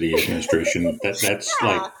university administration, that's yeah.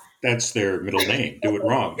 Like, that's their middle name. Do it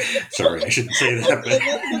wrong. Sorry, I shouldn't say that. But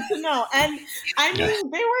that's good to know. And I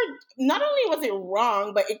mean, they were, not only was it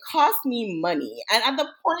wrong, but it cost me money. And at the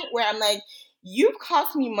point where I'm like, you've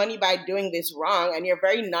cost me money by doing this wrong, and you're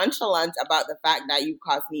very nonchalant about the fact that you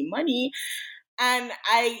cost me money. And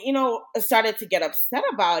I, started to get upset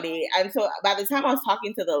about it. And so by the time I was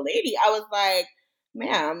talking to the lady, I was like,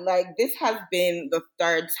 ma'am, like, this has been the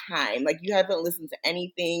third time. Like, you haven't listened to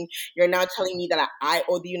anything. You're now telling me that I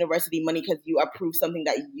owe the university money because you approved something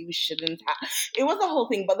that you shouldn't have. It was a whole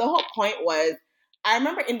thing. But the whole point was, I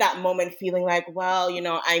remember in that moment feeling like, well,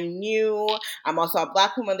 I'm new. I'm also a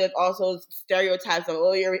Black woman. There's also stereotypes of,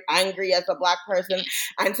 oh, you're angry as a Black person.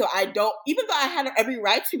 And so even though I had every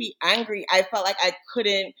right to be angry, I felt like I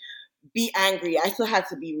couldn't be angry. I still had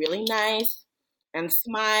to be really nice and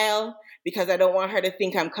smile because I don't want her to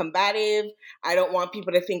think I'm combative. I don't want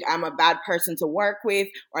people to think I'm a bad person to work with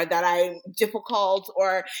or that I'm difficult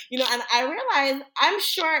or, and I realized I'm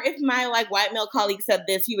sure if my white male colleague said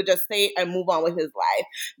this, he would just say it and move on with his life.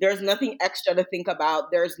 There's nothing extra to think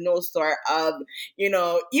about. There's no sort of, even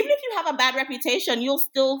if you have a bad reputation, you'll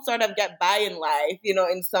still sort of get by in life,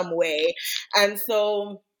 in some way. And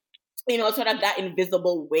so, sort of that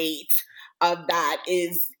invisible weight of that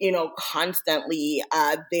is, constantly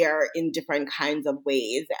there in different kinds of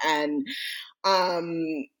ways. And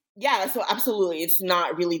Yeah, so absolutely. It's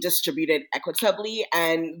not really distributed equitably.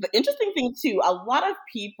 And the interesting thing too, a lot of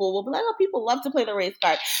people will be like, oh, people love to play the race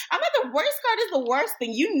card. I'm like, the race card is the worst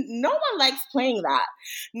thing. No one likes playing that.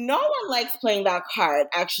 No one likes playing that card,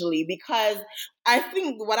 actually, because I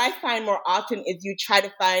think what I find more often is you try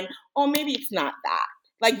to find, oh, maybe it's not that.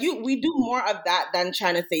 Like we do more of that than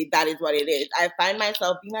trying to say that is what it is. I find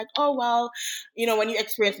myself being like, oh, well, when you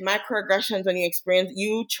experience microaggressions,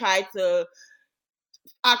 you try to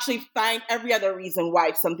actually find every other reason why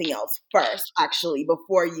it's something else first, actually,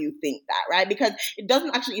 before you think that, right? Because it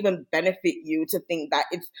doesn't actually even benefit you to think that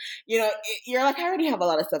it's, you're like, I already have a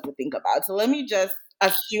lot of stuff to think about. So let me just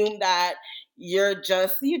assume that you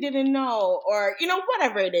didn't know, or,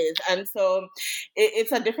 whatever it is. And so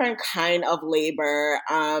it's a different kind of labor.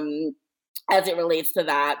 As it relates to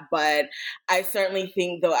that, but I certainly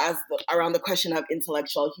think, though, around the question of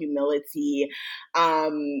intellectual humility,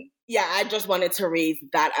 yeah, I just wanted to raise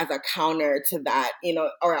that as a counter to that,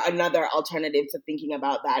 or another alternative to thinking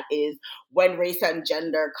about that is when race and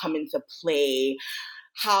gender come into play,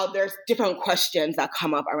 how there's different questions that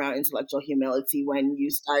come up around intellectual humility when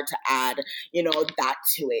you start to add, that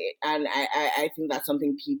to it. And I think that's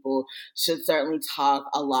something people should certainly talk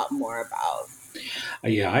a lot more about.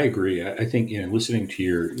 Yeah, I agree. I think, listening to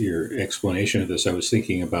your explanation of this, I was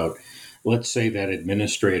thinking about, let's say that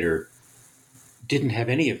administrator didn't have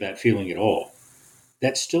any of that feeling at all.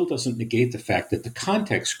 That still doesn't negate the fact that the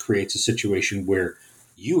context creates a situation where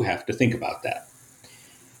you have to think about that.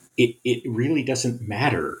 It really doesn't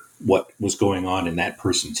matter what was going on in that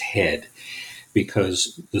person's head,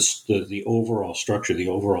 because the overall structure, the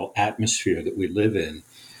overall atmosphere that we live in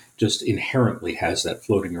just inherently has that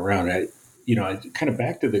floating around. I kind of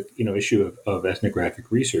back to the issue of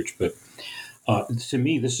ethnographic research, but to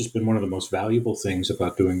me, this has been one of the most valuable things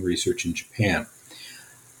about doing research in Japan.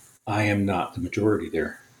 I am not the majority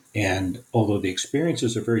there, and although the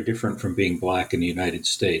experiences are very different from being Black in the United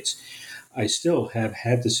States, I still have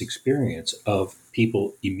had this experience of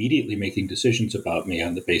people immediately making decisions about me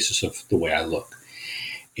on the basis of the way I look.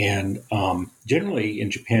 And generally in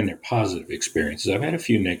Japan, they're positive experiences. I've had a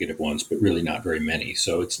few negative ones, but really not very many.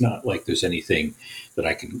 So it's not like there's anything that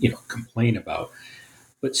I can, complain about.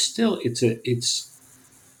 But still,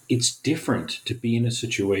 it's different to be in a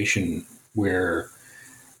situation where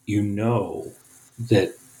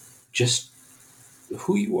that just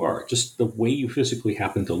who you are, just the way you physically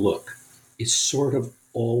happen to look, is sort of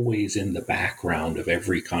always in the background of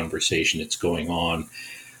every conversation that's going on,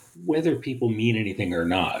 whether people mean anything or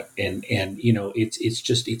not. And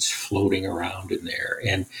it's floating around in there.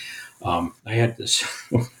 And I had this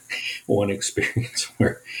one experience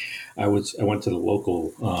where I went to the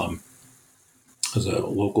local, as a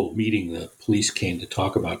local meeting, the police came to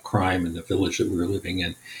talk about crime in the village that we were living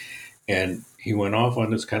in. And he went off on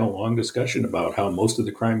this kind of long discussion about how most of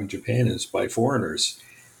the crime in Japan is by foreigners.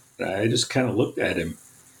 And I just kind of looked at him,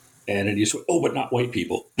 and he said, "Oh, but not white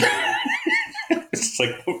people." It's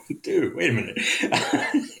like, oh, dude, wait a minute.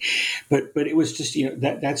 but it was just,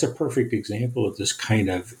 that's a perfect example of this kind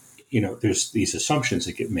of, there's these assumptions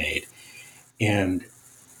that get made. And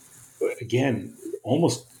again,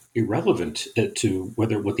 almost irrelevant to what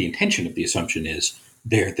the intention of the assumption is,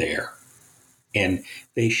 they're there. And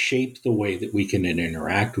they shape the way that we can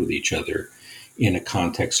interact with each other in a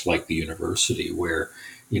context like the university, where,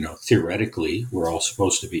 theoretically, we're all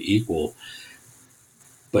supposed to be equal.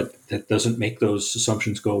 But that doesn't make those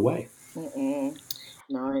assumptions go away. Mm-mm.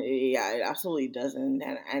 No, yeah, it absolutely doesn't.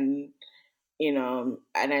 And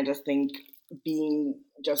I just think being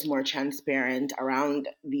just more transparent around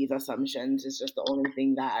these assumptions is just the only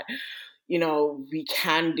thing that, we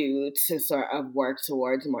can do to sort of work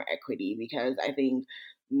towards more equity. Because I think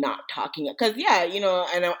not talking, because, yeah,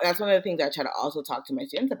 and that's one of the things I try to also talk to my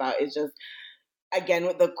students about is just, again,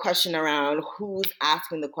 with the question around who's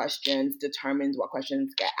asking the questions determines what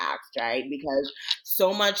questions get asked, right? Because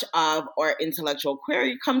so much of our intellectual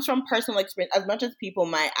query comes from personal experience. As much as people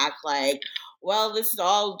might act like, well, this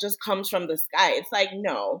all just comes from the sky. It's like,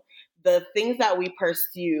 no, the things that we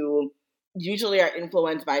pursue usually are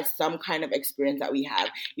influenced by some kind of experience that we have.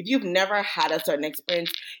 If you've never had a certain experience,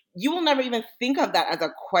 you will never even think of that as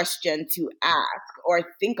a question to ask or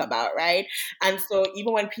think about, right? And so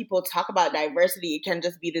even when people talk about diversity, it can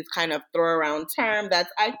just be this kind of throw around term that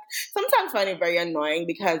I sometimes find it very annoying,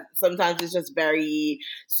 because sometimes it's just very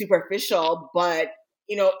superficial. But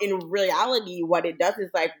in reality, what it does is,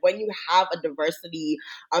 like, when you have a diversity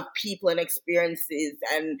of people and experiences,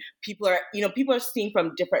 and people are seeing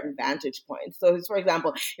from different vantage points. So, for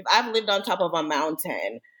example, if I've lived on top of a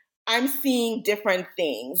mountain, I'm seeing different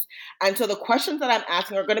things. And so the questions that I'm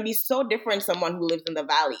asking are going to be so different from someone who lives in the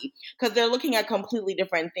valley, because they're looking at completely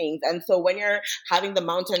different things. And so when you're having the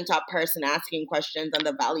mountaintop person asking questions and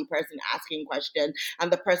the valley person asking questions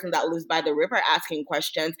and the person that lives by the river asking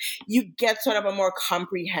questions, you get sort of a more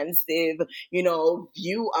comprehensive,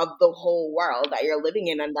 view of the whole world that you're living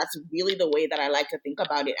in. And that's really the way that I like to think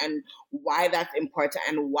about it, and why that's important,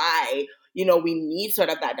 and why we need sort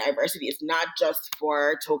of that diversity. It's not just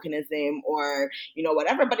for tokenism or,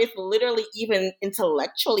 whatever, but it's literally, even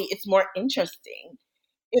intellectually, it's more interesting.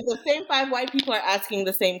 If the same 5 white people are asking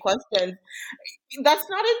the same questions, that's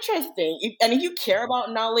not interesting. And if you care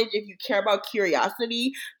about knowledge, if you care about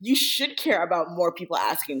curiosity, you should care about more people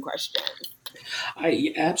asking questions.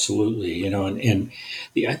 I absolutely, and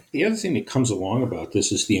the other thing that comes along about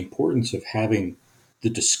this is the importance of having the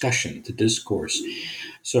discussion, the discourse.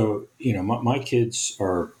 So, my kids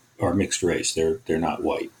are mixed race. They're not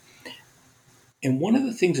white. And one of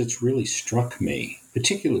the things that's really struck me,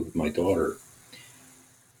 particularly with my daughter,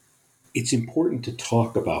 it's important to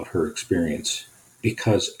talk about her experience,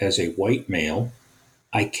 because as a white male,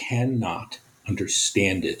 I cannot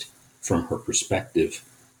understand it from her perspective,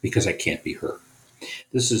 because I can't be her.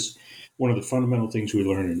 This is one of the fundamental things we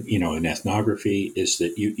learn in ethnography, is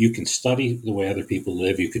that you can study the way other people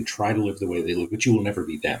live, you can try to live the way they live, but you will never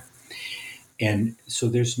be them. And so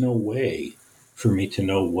there's no way for me to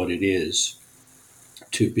know what it is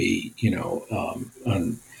to be,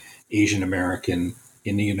 an Asian American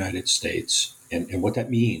in the United States, and what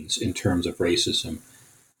that means in terms of racism,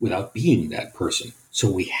 without being that person.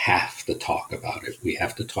 So we have to talk about it. We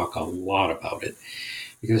have to talk a lot about it,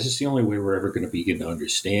 because it's the only way we're ever going to begin to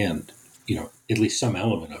understand, at least some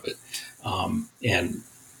element of it. And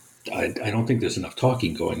I don't think there's enough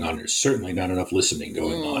talking going on. There's certainly not enough listening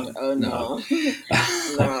going on. Oh, no.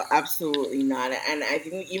 No, absolutely not. And I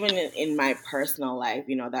think even in my personal life,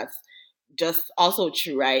 that's just also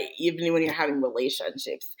true, right? Even when you're having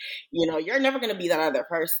relationships, you're never going to be that other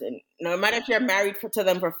person. No matter if you're married to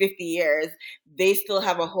them for 50 years, they still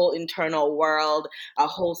have a whole internal world, a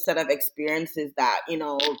whole set of experiences that,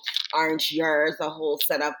 aren't yours, a whole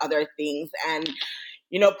set of other things. And,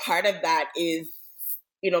 part of that is,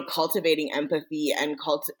 cultivating empathy and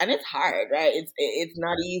it's hard, right? It's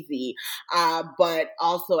not easy, but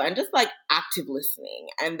also, and just like active listening.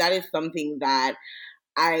 And that is something that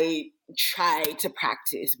I try to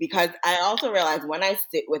practice, because I also realize when I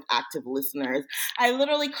sit with active listeners, I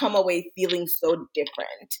literally come away feeling so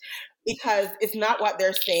different, because it's not what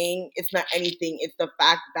they're saying. It's not anything. It's the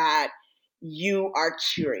fact that you are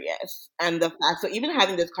curious. And the fact, so even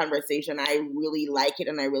having this conversation, I really like it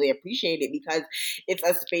and I really appreciate it, because it's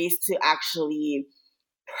a space to actually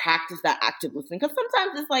practice that active listening. Because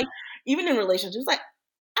sometimes it's like, even in relationships, like,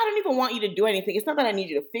 I don't even want you to do anything. It's not that I need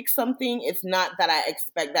you to fix something. It's not that I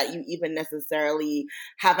expect that you even necessarily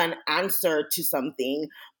have an answer to something,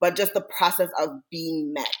 but just the process of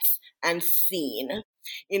being met and seen,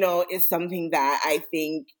 is something that I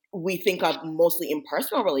think we think of mostly in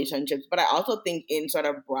personal relationships, but I also think in sort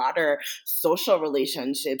of broader social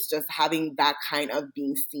relationships, just having that kind of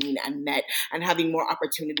being seen and met, and having more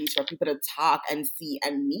opportunities for people to talk and see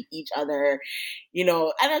and meet each other,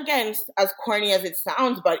 and again, as corny as it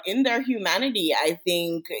sounds, but in their humanity, I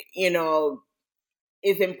think,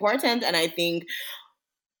 is important. And I think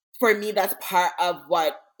for me, that's part of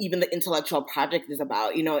what even the intellectual project is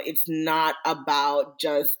about. It's not about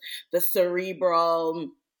just the cerebral,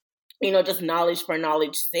 just knowledge for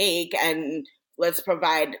knowledge's sake and let's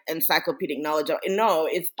provide encyclopedic knowledge. No,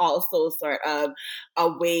 it's also sort of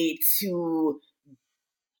a way to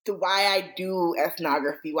why I do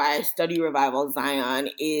ethnography, why I study Revival Zion,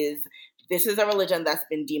 is this is a religion that's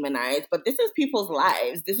been demonized, but this is people's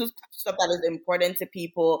lives. This is stuff that is important to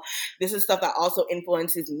people. This is stuff that also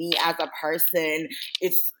influences me as a person.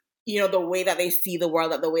 It's the way that they see the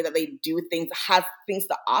world, that the way that they do things has things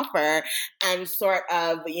to offer. And sort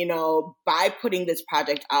of, by putting this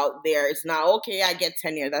project out there, it's not, okay, I get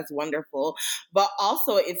tenure, that's wonderful. But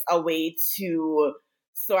also it's a way to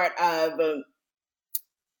sort of,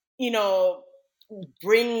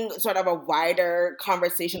 bring sort of a wider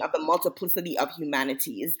conversation of the multiplicity of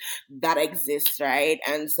humanities that exists, right?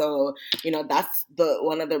 And so, that's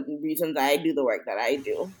one of the reasons I do the work that I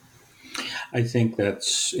do. I think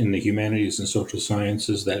that's in the humanities and social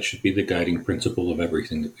sciences, that should be the guiding principle of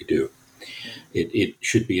everything that we do. It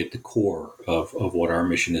should be at the core of what our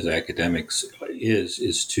mission as academics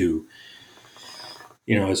is to,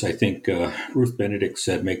 as I think Ruth Benedict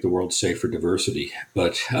said, make the world safe for diversity.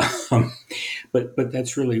 But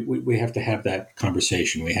that's really, we have to have that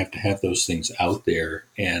conversation. We have to have those things out there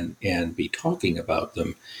and be talking about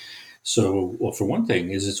them. So, well, for one thing,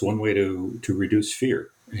 is it's one way to reduce fear.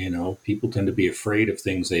 People tend to be afraid of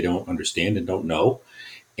things they don't understand and don't know.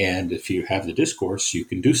 And if you have the discourse, you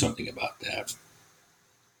can do something about that.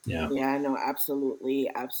 Yeah. Yeah, no, absolutely,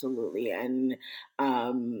 absolutely. And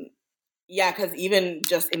yeah, because even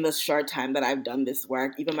just in the short time that I've done this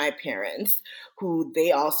work, even my parents, who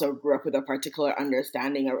they also grew up with a particular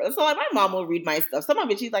understanding of, so like my mom will read my stuff. Some of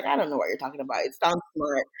it, she's like, I don't know what you're talking about. It sounds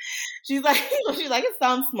smart. She's like, it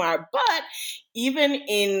sounds smart. But even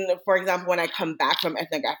in, for example, when I come back from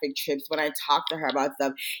ethnographic trips, when I talk to her about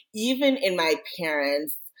stuff, even in my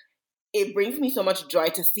parents, it brings me so much joy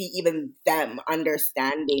to see even them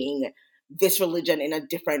understanding this religion in a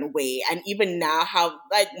different way. And even now, how,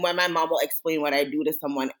 like, when my mom will explain what I do to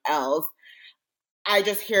someone else, I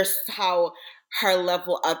just hear how her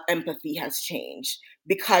level of empathy has changed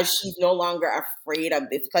because she's no longer afraid of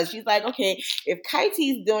this. Because she's like, okay, if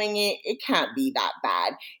Kaiti's doing it, it can't be that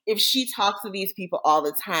bad. If she talks to these people all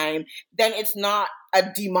the time, then it's not a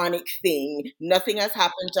demonic thing. Nothing has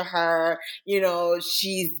happened to her.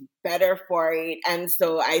 She's better for it. And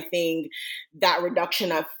so I think that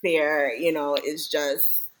reduction of fear, is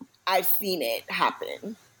just, I've seen it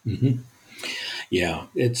happen. Mm-hmm. Yeah,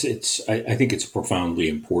 I think it's profoundly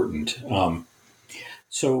important.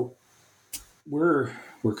 So we're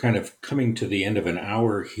kind of coming to the end of an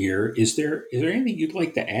hour here. Is there anything you'd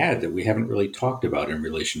like to add that we haven't really talked about in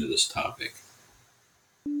relation to this topic?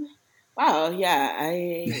 Wow, yeah,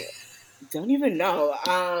 I don't even know.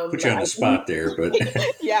 Put you on the spot there, but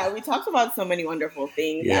yeah, we talked about so many wonderful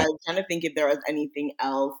things. Yeah. I'm trying to think if there was anything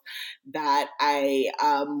else that I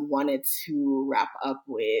wanted to wrap up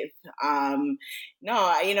with. No,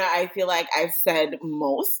 I feel like I've said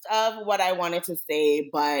most of what I wanted to say,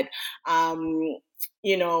 but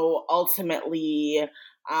ultimately,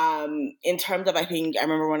 in terms of, I think I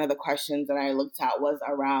remember one of the questions that I looked at was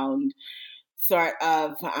around sort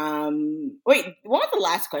of wait, what was the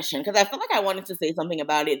last question? Because I feel like I wanted to say something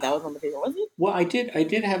about it that was on the paper. Was it? Well, I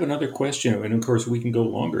did have another question, and of course we can go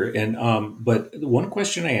longer. And but the one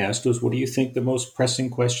question I asked was, what do you think the most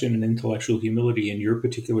pressing question in intellectual humility in your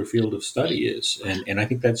particular field of study is? And I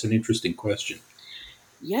think that's an interesting question.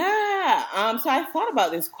 Yeah. So I thought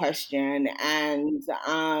about this question, and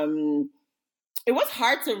it was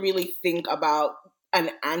hard to really think about an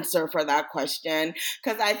answer for that question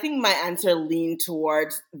because I think my answer leaned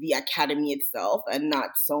towards the academy itself and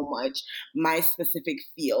not so much my specific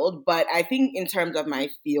field. But I think in terms of my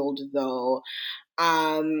field, though,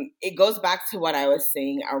 it goes back to what I was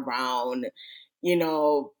saying around,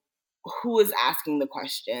 who is asking the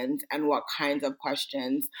questions and what kinds of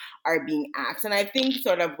questions are being asked. And I think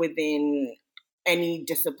sort of within any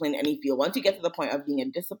discipline, any field. Once you get to the point of being a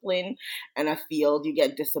discipline and a field, you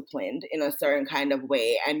get disciplined in a certain kind of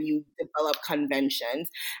way and you develop conventions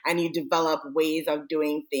and you develop ways of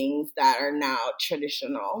doing things that are now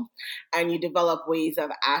traditional and you develop ways of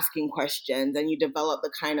asking questions and you develop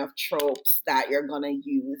the kind of tropes that you're going to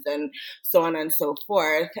use and so on and so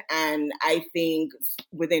forth. And I think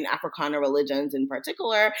within Africana religions in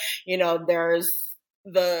particular, there's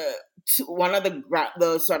one of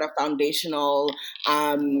the sort of foundational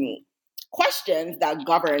questions that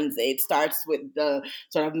governs it starts with the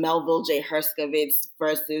sort of Melville J. Herskovits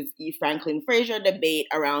versus E. Franklin Frazier debate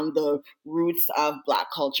around the roots of Black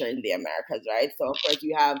culture in the Americas, right? So, of course,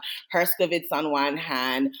 you have Herskovits on one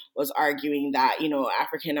hand was arguing that,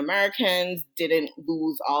 African Americans didn't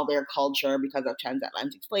lose all their culture because of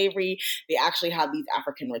transatlantic slavery. They actually had these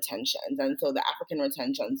African retentions. And so the African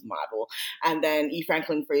retentions model. And then E.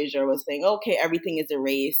 Franklin Frazier was saying, okay, everything is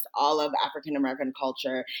erased. All of African American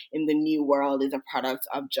culture in the New World is a product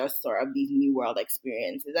of just sort of these New World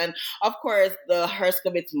experiences. And of course, the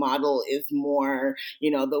Herskovits model is more,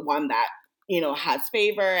 the one that, has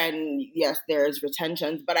favor. And yes, there's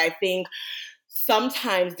retentions. But I think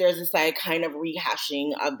sometimes there's this like kind of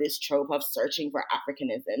rehashing of this trope of searching for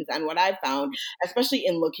Africanisms. And what I found, especially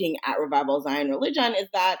in looking at Revival Zion religion, is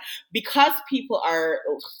that because people are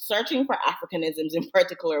searching for Africanisms in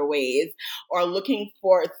particular ways or looking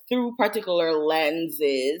for through particular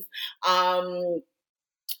lenses,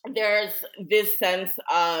 there's this sense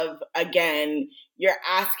of, again, you're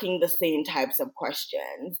asking the same types of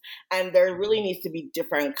questions. And there really needs to be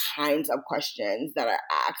different kinds of questions that are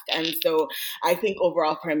asked. And so I think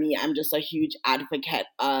overall for me, I'm just a huge advocate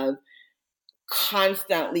of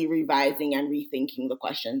constantly revising and rethinking the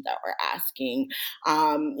questions that we're asking,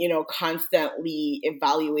 constantly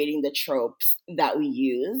evaluating the tropes that we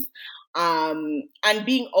use. and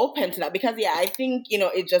being open to that, because I think,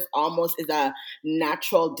 it just almost is a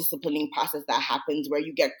natural disciplining process that happens where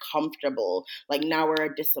you get comfortable. Like, now we're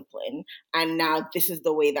a discipline, and now this is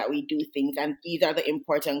the way that we do things, and these are the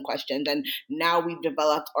important questions, and now we've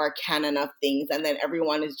developed our canon of things, and then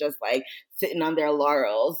everyone is just like sitting on their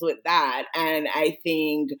laurels with that. And I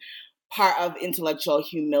think part of intellectual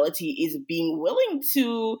humility is being willing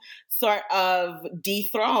to sort of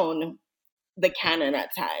dethrone the canon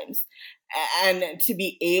at times, and to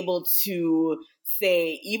be able to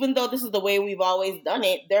say, even though this is the way we've always done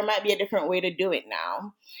it, there might be a different way to do it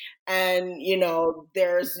now. And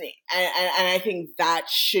there's and I think that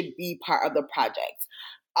should be part of the project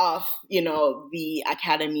of the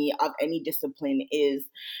academy of any discipline, is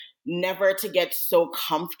never to get so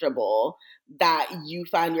comfortable that you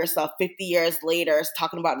find yourself 50 years later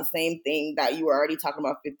talking about the same thing that you were already talking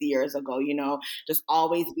about 50 years ago, just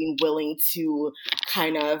always being willing to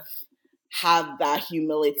kind of have that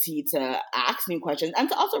humility to ask new questions and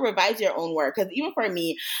to also revise your own work. Because even for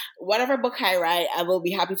me, whatever book I write, I will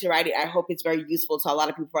be happy to write it. I hope it's very useful to a lot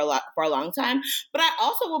of people for a long time. But I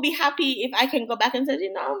also will be happy if I can go back and say,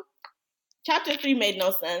 chapter 3 made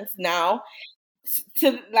no sense now.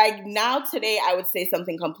 Today, I would say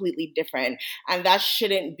something completely different, and that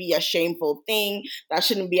shouldn't be a shameful thing. That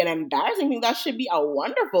shouldn't be an embarrassing thing. That should be a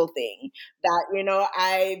wonderful thing. That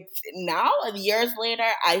I now, years later,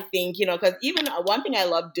 I think because even one thing I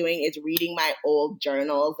love doing is reading my old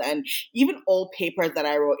journals and even old papers that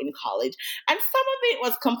I wrote in college, and some of it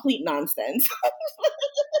was complete nonsense.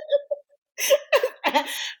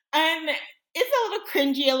 And it's a little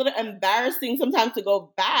cringy, a little embarrassing sometimes to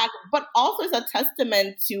go back, but also it's a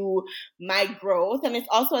testament to my growth. And it's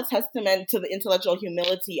also a testament to the intellectual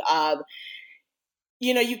humility of,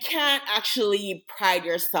 you can't actually pride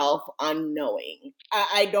yourself on knowing.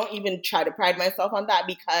 I don't even try to pride myself on that,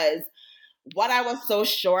 because what I was so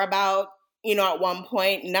sure about, at one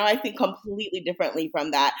point, now I think completely differently from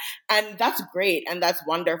that. And that's great. And that's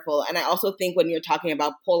wonderful. And I also think when you're talking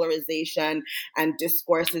about polarization and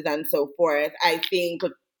discourses and so forth, I think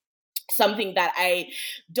something that I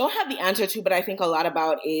don't have the answer to, but I think a lot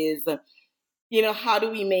about is, how do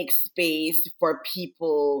we make space for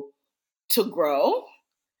people to grow?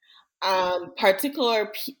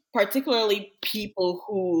 Particularly people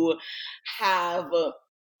who have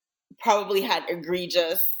probably had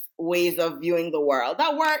egregious ways of viewing the world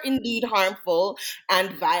that were indeed harmful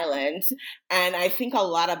and violent. And I think a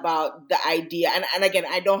lot about the idea, and again,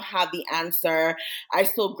 I don't have the answer. I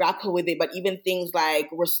still grapple with it, but even things like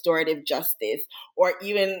restorative justice, or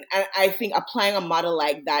even, and I think applying a model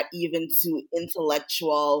like that even to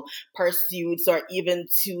intellectual pursuits, or even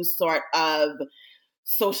to sort of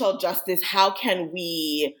social justice, how can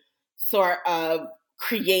we sort of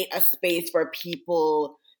create a space for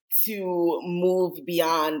people to move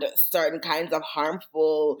beyond certain kinds of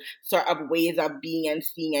harmful sort of ways of being and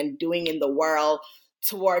seeing and doing in the world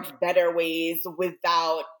towards better ways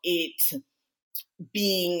without it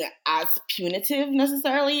being as punitive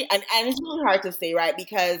necessarily. And it's really hard to say, right?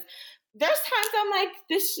 Because there's times I'm like,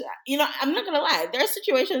 this, I'm not going to lie. There are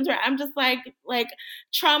situations where I'm just like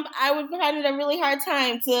Trump, I would find it a really hard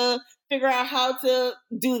time to figure out how to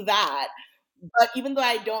do that. But even though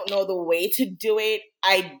I don't know the way to do it,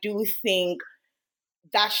 I do think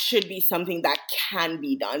that should be something that can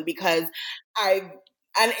be done, because and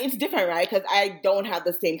it's different, right? Because I don't have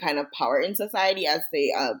the same kind of power in society as,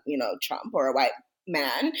 say, Trump or a white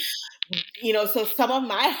man. So some of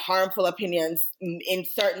my harmful opinions in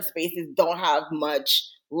certain spaces don't have much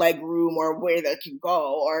leg room or where they can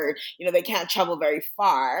go, or they can't travel very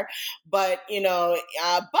far. But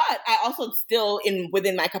but I also still,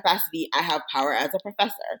 within my capacity, I have power as a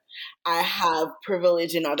professor. I have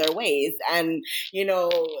privilege in other ways, and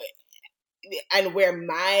and where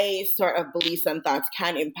my sort of beliefs and thoughts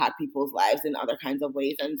can impact people's lives in other kinds of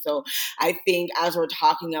ways. And so I think as we're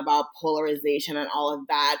talking about polarization and all of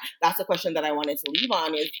that, that's a question that I wanted to leave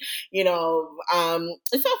on is,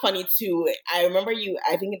 it's so funny too. I remember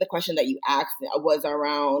I think the question that you asked was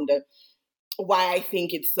around why I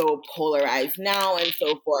think it's so polarized now and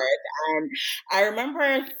so forth. And I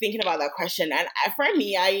remember thinking about that question. And for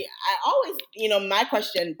me, I always, my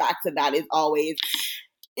question back to that is always,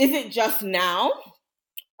 is it just now,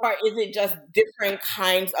 or is it just different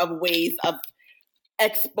kinds of ways of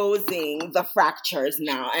exposing the fractures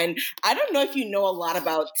now? And I don't know if you know a lot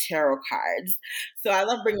about tarot cards. So I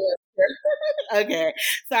love bringing up Okay.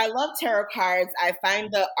 So I love tarot cards. I find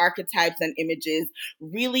the archetypes and images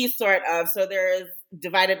really so there's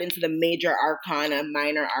divided into the major arcana,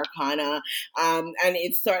 minor arcana. And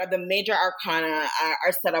it's sort of the major arcana are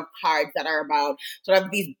a set of cards that are about sort of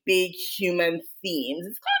these big human themes.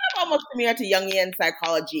 It's kind of almost similar to Jungian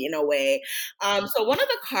psychology in a way. So one of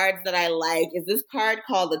the cards that I like is this card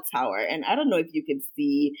called the Tower. And I don't know if you can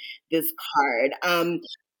see this card.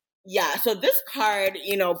 Yeah, so this card,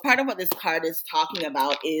 part of what this card is talking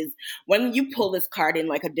about is when you pull this card in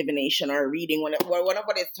like a divination or a reading, one of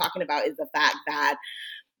what it's talking about is the fact that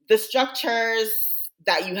the structures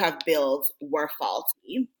that you have built were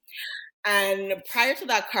faulty. And prior to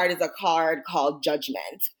that card is a card called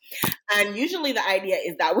Judgment. And usually the idea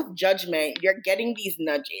is that with judgment, you're getting these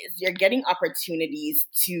nudges, you're getting opportunities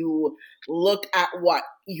to look at what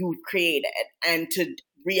you created and to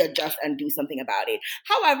readjust and do something about it.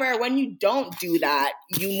 However, when you don't do that,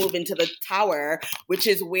 you move into the Tower, which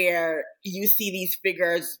is where you see these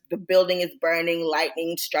figures, the building is burning,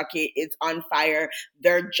 lightning struck it, it's on fire,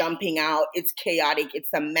 they're jumping out, it's chaotic,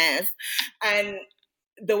 it's a mess. And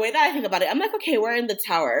the way that I think about it, I'm like, okay, we're in the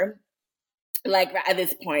Tower, like at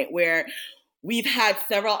this point where we've had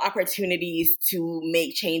several opportunities to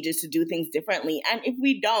make changes, to do things differently. And if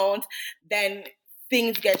we don't, then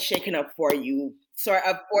things get shaken up for you. Sort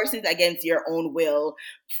of forces against your own will,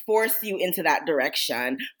 force you into that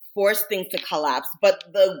direction, force things to collapse. But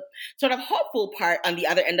the sort of hopeful part on the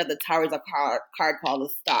other end of the Tower is a card called the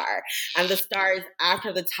Star. And the Star is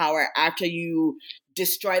after the Tower, after you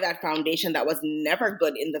destroy that foundation that was never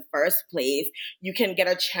good in the first place, you can get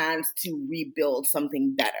a chance to rebuild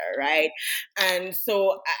something better, right? And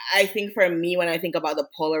so I think for me, when I think about the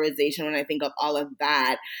polarization, when I think of all of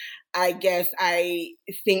that, I guess I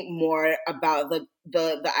think more about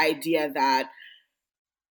the idea that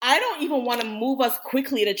I don't even want to move us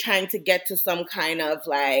quickly to trying to get to some kind of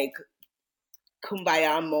like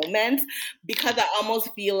kumbaya moment, because I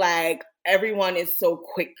almost feel like everyone is so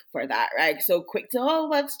quick for that, right? So quick to,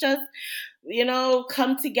 let's just,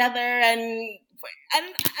 come together and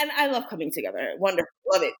I love coming together. Wonderful.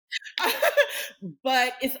 Love it.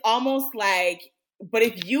 But it's almost like, but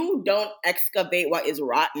if you don't excavate what is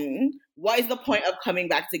rotten, what is the point of coming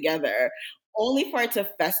back together? Only for it to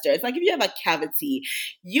fester. It's like if you have a cavity,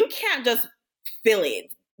 you can't just fill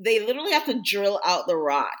it. They literally have to drill out the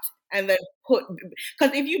rot and then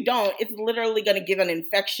because if you don't, it's literally going to give an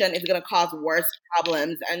infection. It's going to cause worse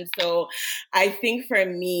problems. And so I think for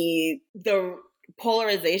me, the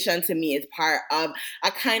polarization to me is part of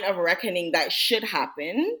a kind of reckoning that should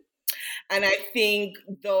happen. And I think,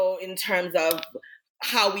 though, in terms of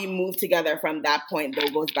how we move together from that point, though,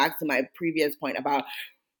 goes back to my previous point about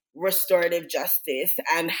restorative justice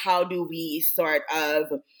and how do we sort of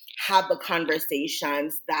have the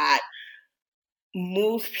conversations that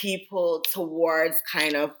move people towards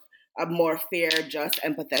kind of a more fair, just,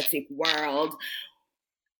 empathetic world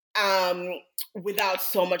without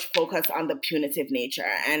so much focus on the punitive nature.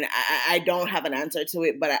 And I don't have an answer to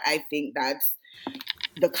it, but I think that's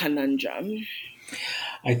the conundrum.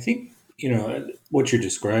 I think, what you're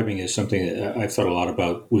describing is something that I've thought a lot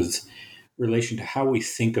about with relation to how we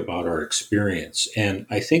think about our experience. And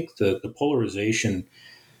I think the polarization,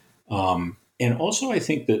 and also I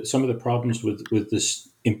think that some of the problems with this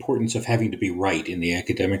importance of having to be right in the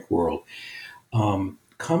academic world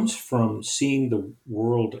comes from seeing the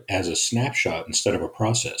world as a snapshot instead of a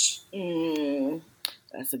process.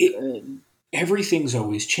 That's a good... Everything's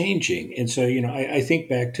always changing. And so, I think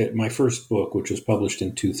back to my first book, which was published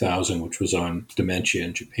in 2000, which was on dementia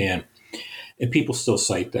in Japan. And people still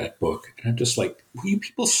cite that book. And I'm just like, will you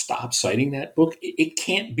people stop citing that book? It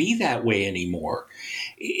can't be that way anymore.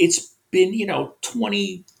 It's been,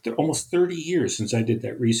 20, almost 30 years since I did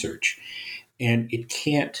that research. And it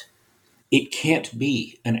can't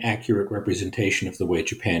be an accurate representation of the way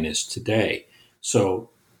Japan is today. So,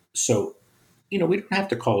 we don't have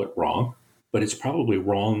to call it wrong, but it's probably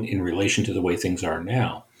wrong in relation to the way things are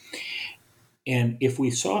now. And if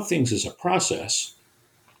we saw things as a process,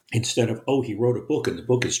 instead of, he wrote a book and the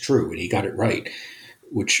book is true and he got it right,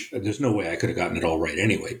 which there's no way I could have gotten it all right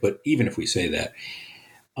anyway. But even if we say that,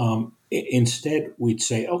 instead we'd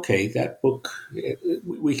say, okay, that book,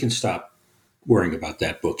 we can stop worrying about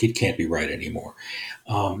that book. It can't be right anymore.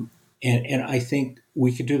 And I think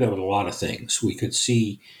we could do that with a lot of things. We could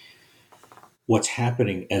see what's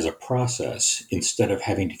happening as a process instead of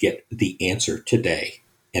having to get the answer today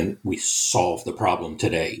and we solve the problem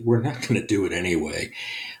today. We're not going to do it anyway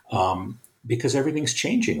because everything's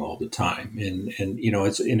changing all the time. And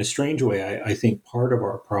it's in a strange way, I think part of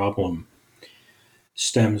our problem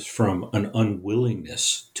stems from an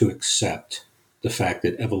unwillingness to accept the fact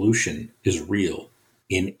that evolution is real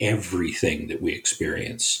in everything that we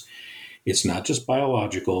experience. It's not just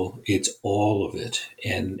biological, it's all of it.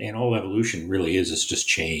 And all evolution really is just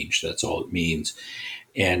change. That's all it means.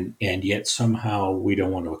 And yet somehow we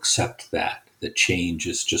don't want to accept that change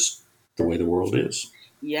is just the way the world is.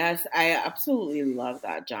 Yes, I absolutely love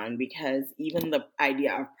that, John, because even the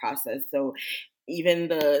idea of process, so even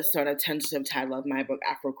the sort of tentative title of my book,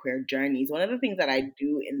 Afro-Queer Journeys, one of the things that I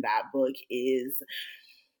do in that book is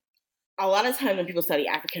a lot of times when people study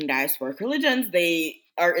African diasporic religions, they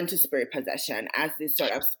are into spirit possession as this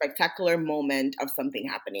sort of spectacular moment of something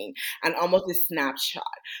happening and almost a snapshot.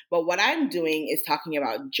 But what I'm doing is talking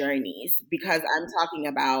about journeys because I'm talking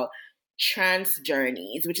about trance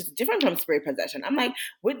journeys, which is different from spirit possession. I'm like,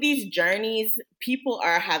 with these journeys, people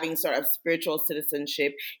are having sort of spiritual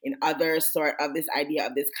citizenship in other sort of this idea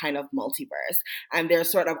of this kind of multiverse. And they're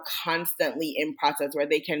sort of constantly in process where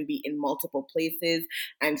they can be in multiple places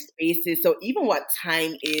and spaces. So even what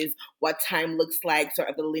time is, what time looks like, sort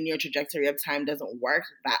of the linear trajectory of time doesn't work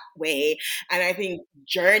that way. And I think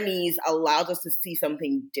journeys allows us to see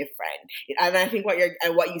something different. And I think what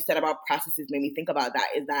you said about processes made me think about that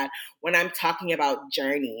is that when I'm talking about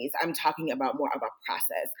journeys, I'm talking about more of a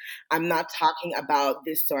process. I'm not talking about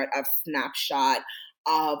this sort of snapshot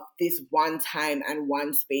of this one time and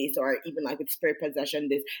one space, or even like with spirit possession,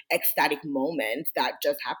 this ecstatic moment that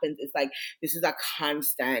just happens. It's like, this is a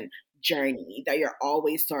constant journey that you're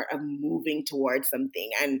always sort of moving towards something.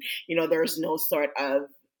 And, there's no sort of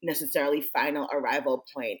necessarily final arrival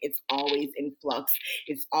point. It's always in flux.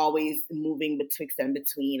 It's always moving betwixt and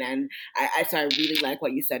between. And so I really like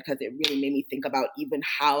what you said because it really made me think about even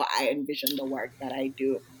how I envision the work that I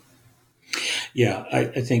do. Yeah,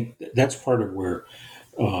 I think that's part of where,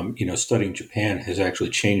 studying Japan has actually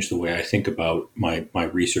changed the way I think about my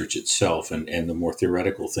research itself and the more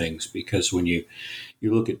theoretical things. Because when you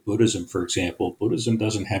look at Buddhism, for example, Buddhism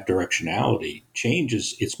doesn't have directionality.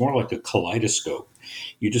 It's more like a kaleidoscope.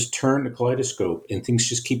 You just turn the kaleidoscope and things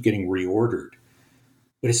just keep getting reordered.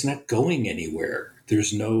 But it's not going anywhere.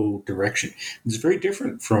 There's no direction. It's very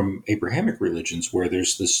different from Abrahamic religions where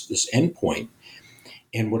there's this endpoint.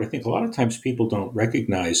 And what I think a lot of times people don't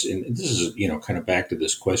recognize, and this is, kind of back to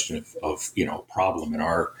this question of problem in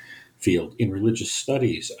our field, in religious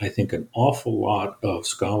studies, I think an awful lot of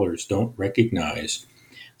scholars don't recognize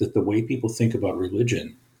that the way people think about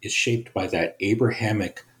religion is shaped by that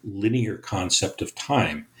Abrahamic linear concept of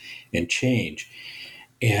time and change.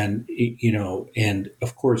 And, and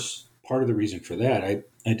of course, part of the reason for that,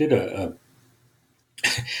 I did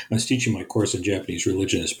I was teaching my course in Japanese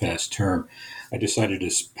religion this past term. I decided to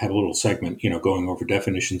have a little segment, going over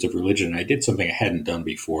definitions of religion. I did something I hadn't done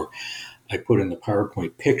before. I put in the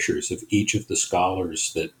PowerPoint pictures of each of the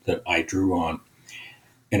scholars that I drew on.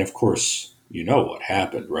 And of course, you know what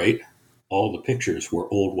happened, right? All the pictures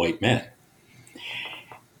were old white men.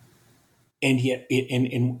 And yet,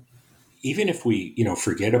 and even if we,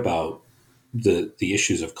 forget about the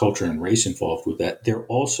issues of culture and race involved with that, they're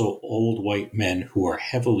also old white men who are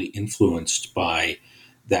heavily influenced by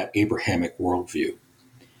that Abrahamic worldview.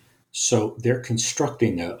 So they're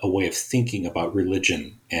constructing a way of thinking about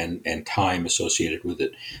religion and time associated with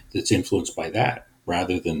it that's influenced by that,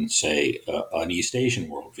 rather than, say, an East Asian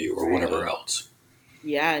worldview or whatever else.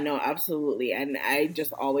 Yeah, no, absolutely. And I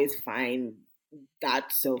just always find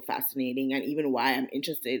that so fascinating, and even why I'm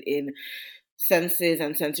interested in senses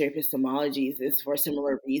and sensory epistemologies is for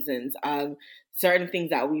similar reasons. Certain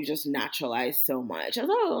things that we just naturalize so much. I was,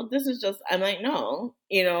 oh, this is just, I'm like, no,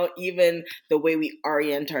 even the way we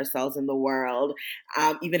orient ourselves in the world,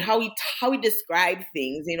 even how we describe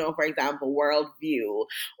things, for example, worldview,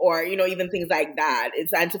 or, even things like that.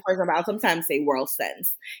 And so, for example, I'll sometimes say world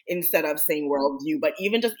sense instead of saying worldview, but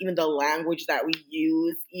even the language that we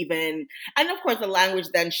use, and of course the language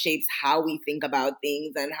then shapes how we think about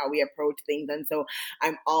things and how we approach things. And so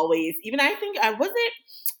I'm always, I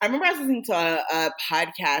remember I was listening to a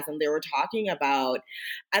podcast and they were talking about,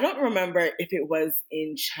 I don't remember if it was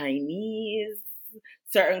in Chinese,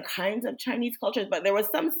 certain kinds of Chinese cultures, but there was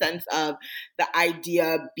some sense of the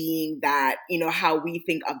idea being that, how we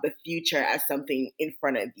think of the future as something in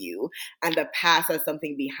front of you and the past as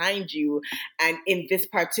something behind you. And in this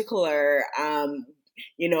particular,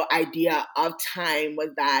 idea of time was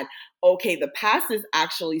that, okay, the past is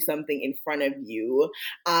actually something in front of you.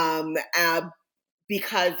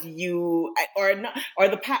 Because you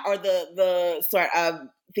the sort of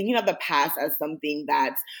thinking of the past as something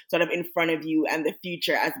that's sort of in front of you and the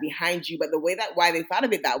future as behind you. But why they thought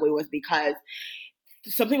of it that way was because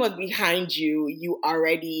something was behind you, you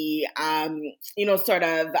already,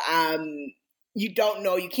 you don't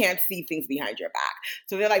know, you can't see things behind your back.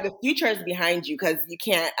 So they're like, the future is behind you because you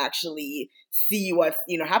can't actually see what's,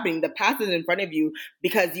 happening. The past is in front of you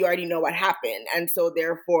because you already know what happened. And so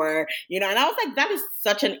therefore, and I was like, that is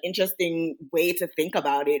such an interesting way to think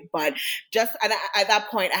about it. But at that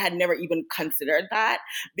point, I had never even considered that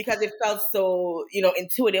because it felt so,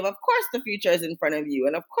 intuitive. Of course, the future is in front of you.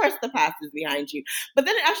 And of course, the past is behind you. But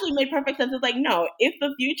then it actually made perfect sense. It's like, no, if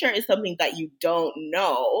the future is something that you don't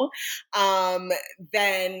know,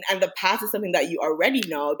 then, and the past is something that you already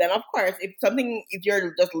know, then of course, if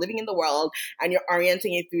you're just living in the world and you're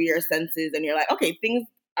orienting it through your senses and you're like, okay, things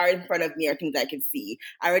are in front of me are things I can see.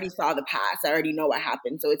 I already saw the past. I already know what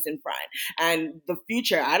happened. So it's in front. And the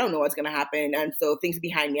future, I don't know what's going to happen. And so things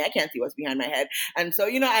behind me, I can't see what's behind my head. And so,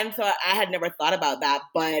 and so I had never thought about that.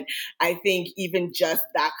 But I think even just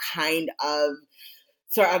that kind of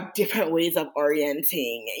sort of different ways of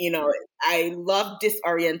orienting, I love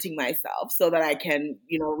disorienting myself so that I can,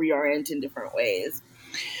 reorient in different ways.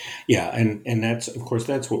 Yeah, and that's, of course,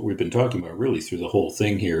 that's what we've been talking about really through the whole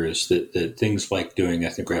thing here is that things like doing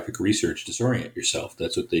ethnographic research disorient yourself.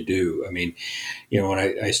 That's what they do. I mean, when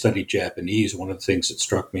I studied Japanese, one of the things that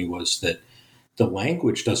struck me was that the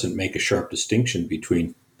language doesn't make a sharp distinction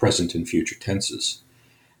between present and future tenses.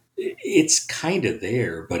 It's kind of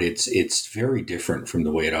there, but it's very different from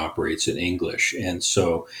the way it operates in English. And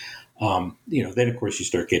so, then of course you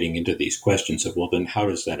start getting into these questions of, well, then how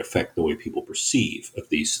does that affect the way people perceive of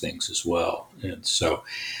these things as well? And so,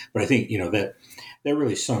 but I think, that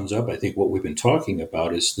really sums up, I think, what we've been talking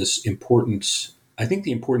about is this importance, I think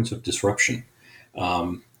the importance of disruption,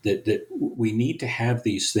 that we need to have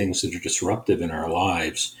these things that are disruptive in our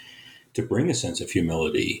lives to bring a sense of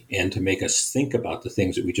humility and to make us think about the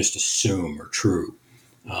things that we just assume are true.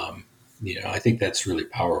 I think that's really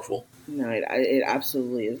powerful. No, it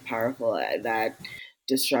absolutely is powerful, that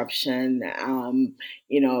disruption, and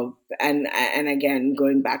again,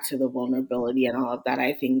 going back to the vulnerability and all of that,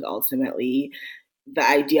 I think ultimately the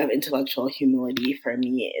idea of intellectual humility for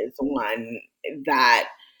me is one that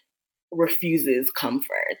refuses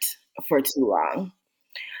comfort for too long.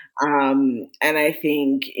 And I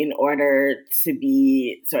think in order to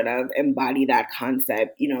be sort of embody that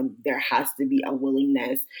concept, there has to be a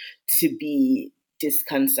willingness to be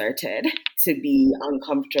disconcerted, to be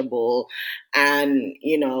uncomfortable, and,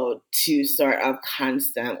 to sort of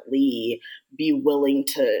constantly be willing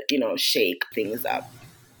to, shake things up.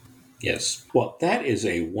 Yes. Well, that is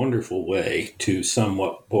a wonderful way to sum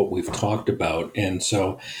up what we've talked about. And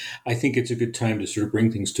so I think it's a good time to sort of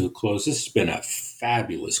bring things to a close. This has been a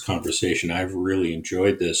fabulous conversation. I've really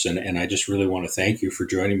enjoyed this. And I just really want to thank you for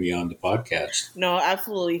joining me on the podcast. No,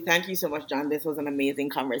 absolutely. Thank you so much, John. This was an amazing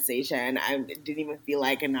conversation. I didn't even feel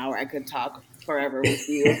like an hour. I could talk forever with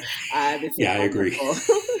you. This is wonderful. I agree.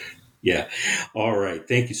 Yeah. All right.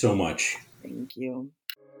 Thank you so much. Thank you.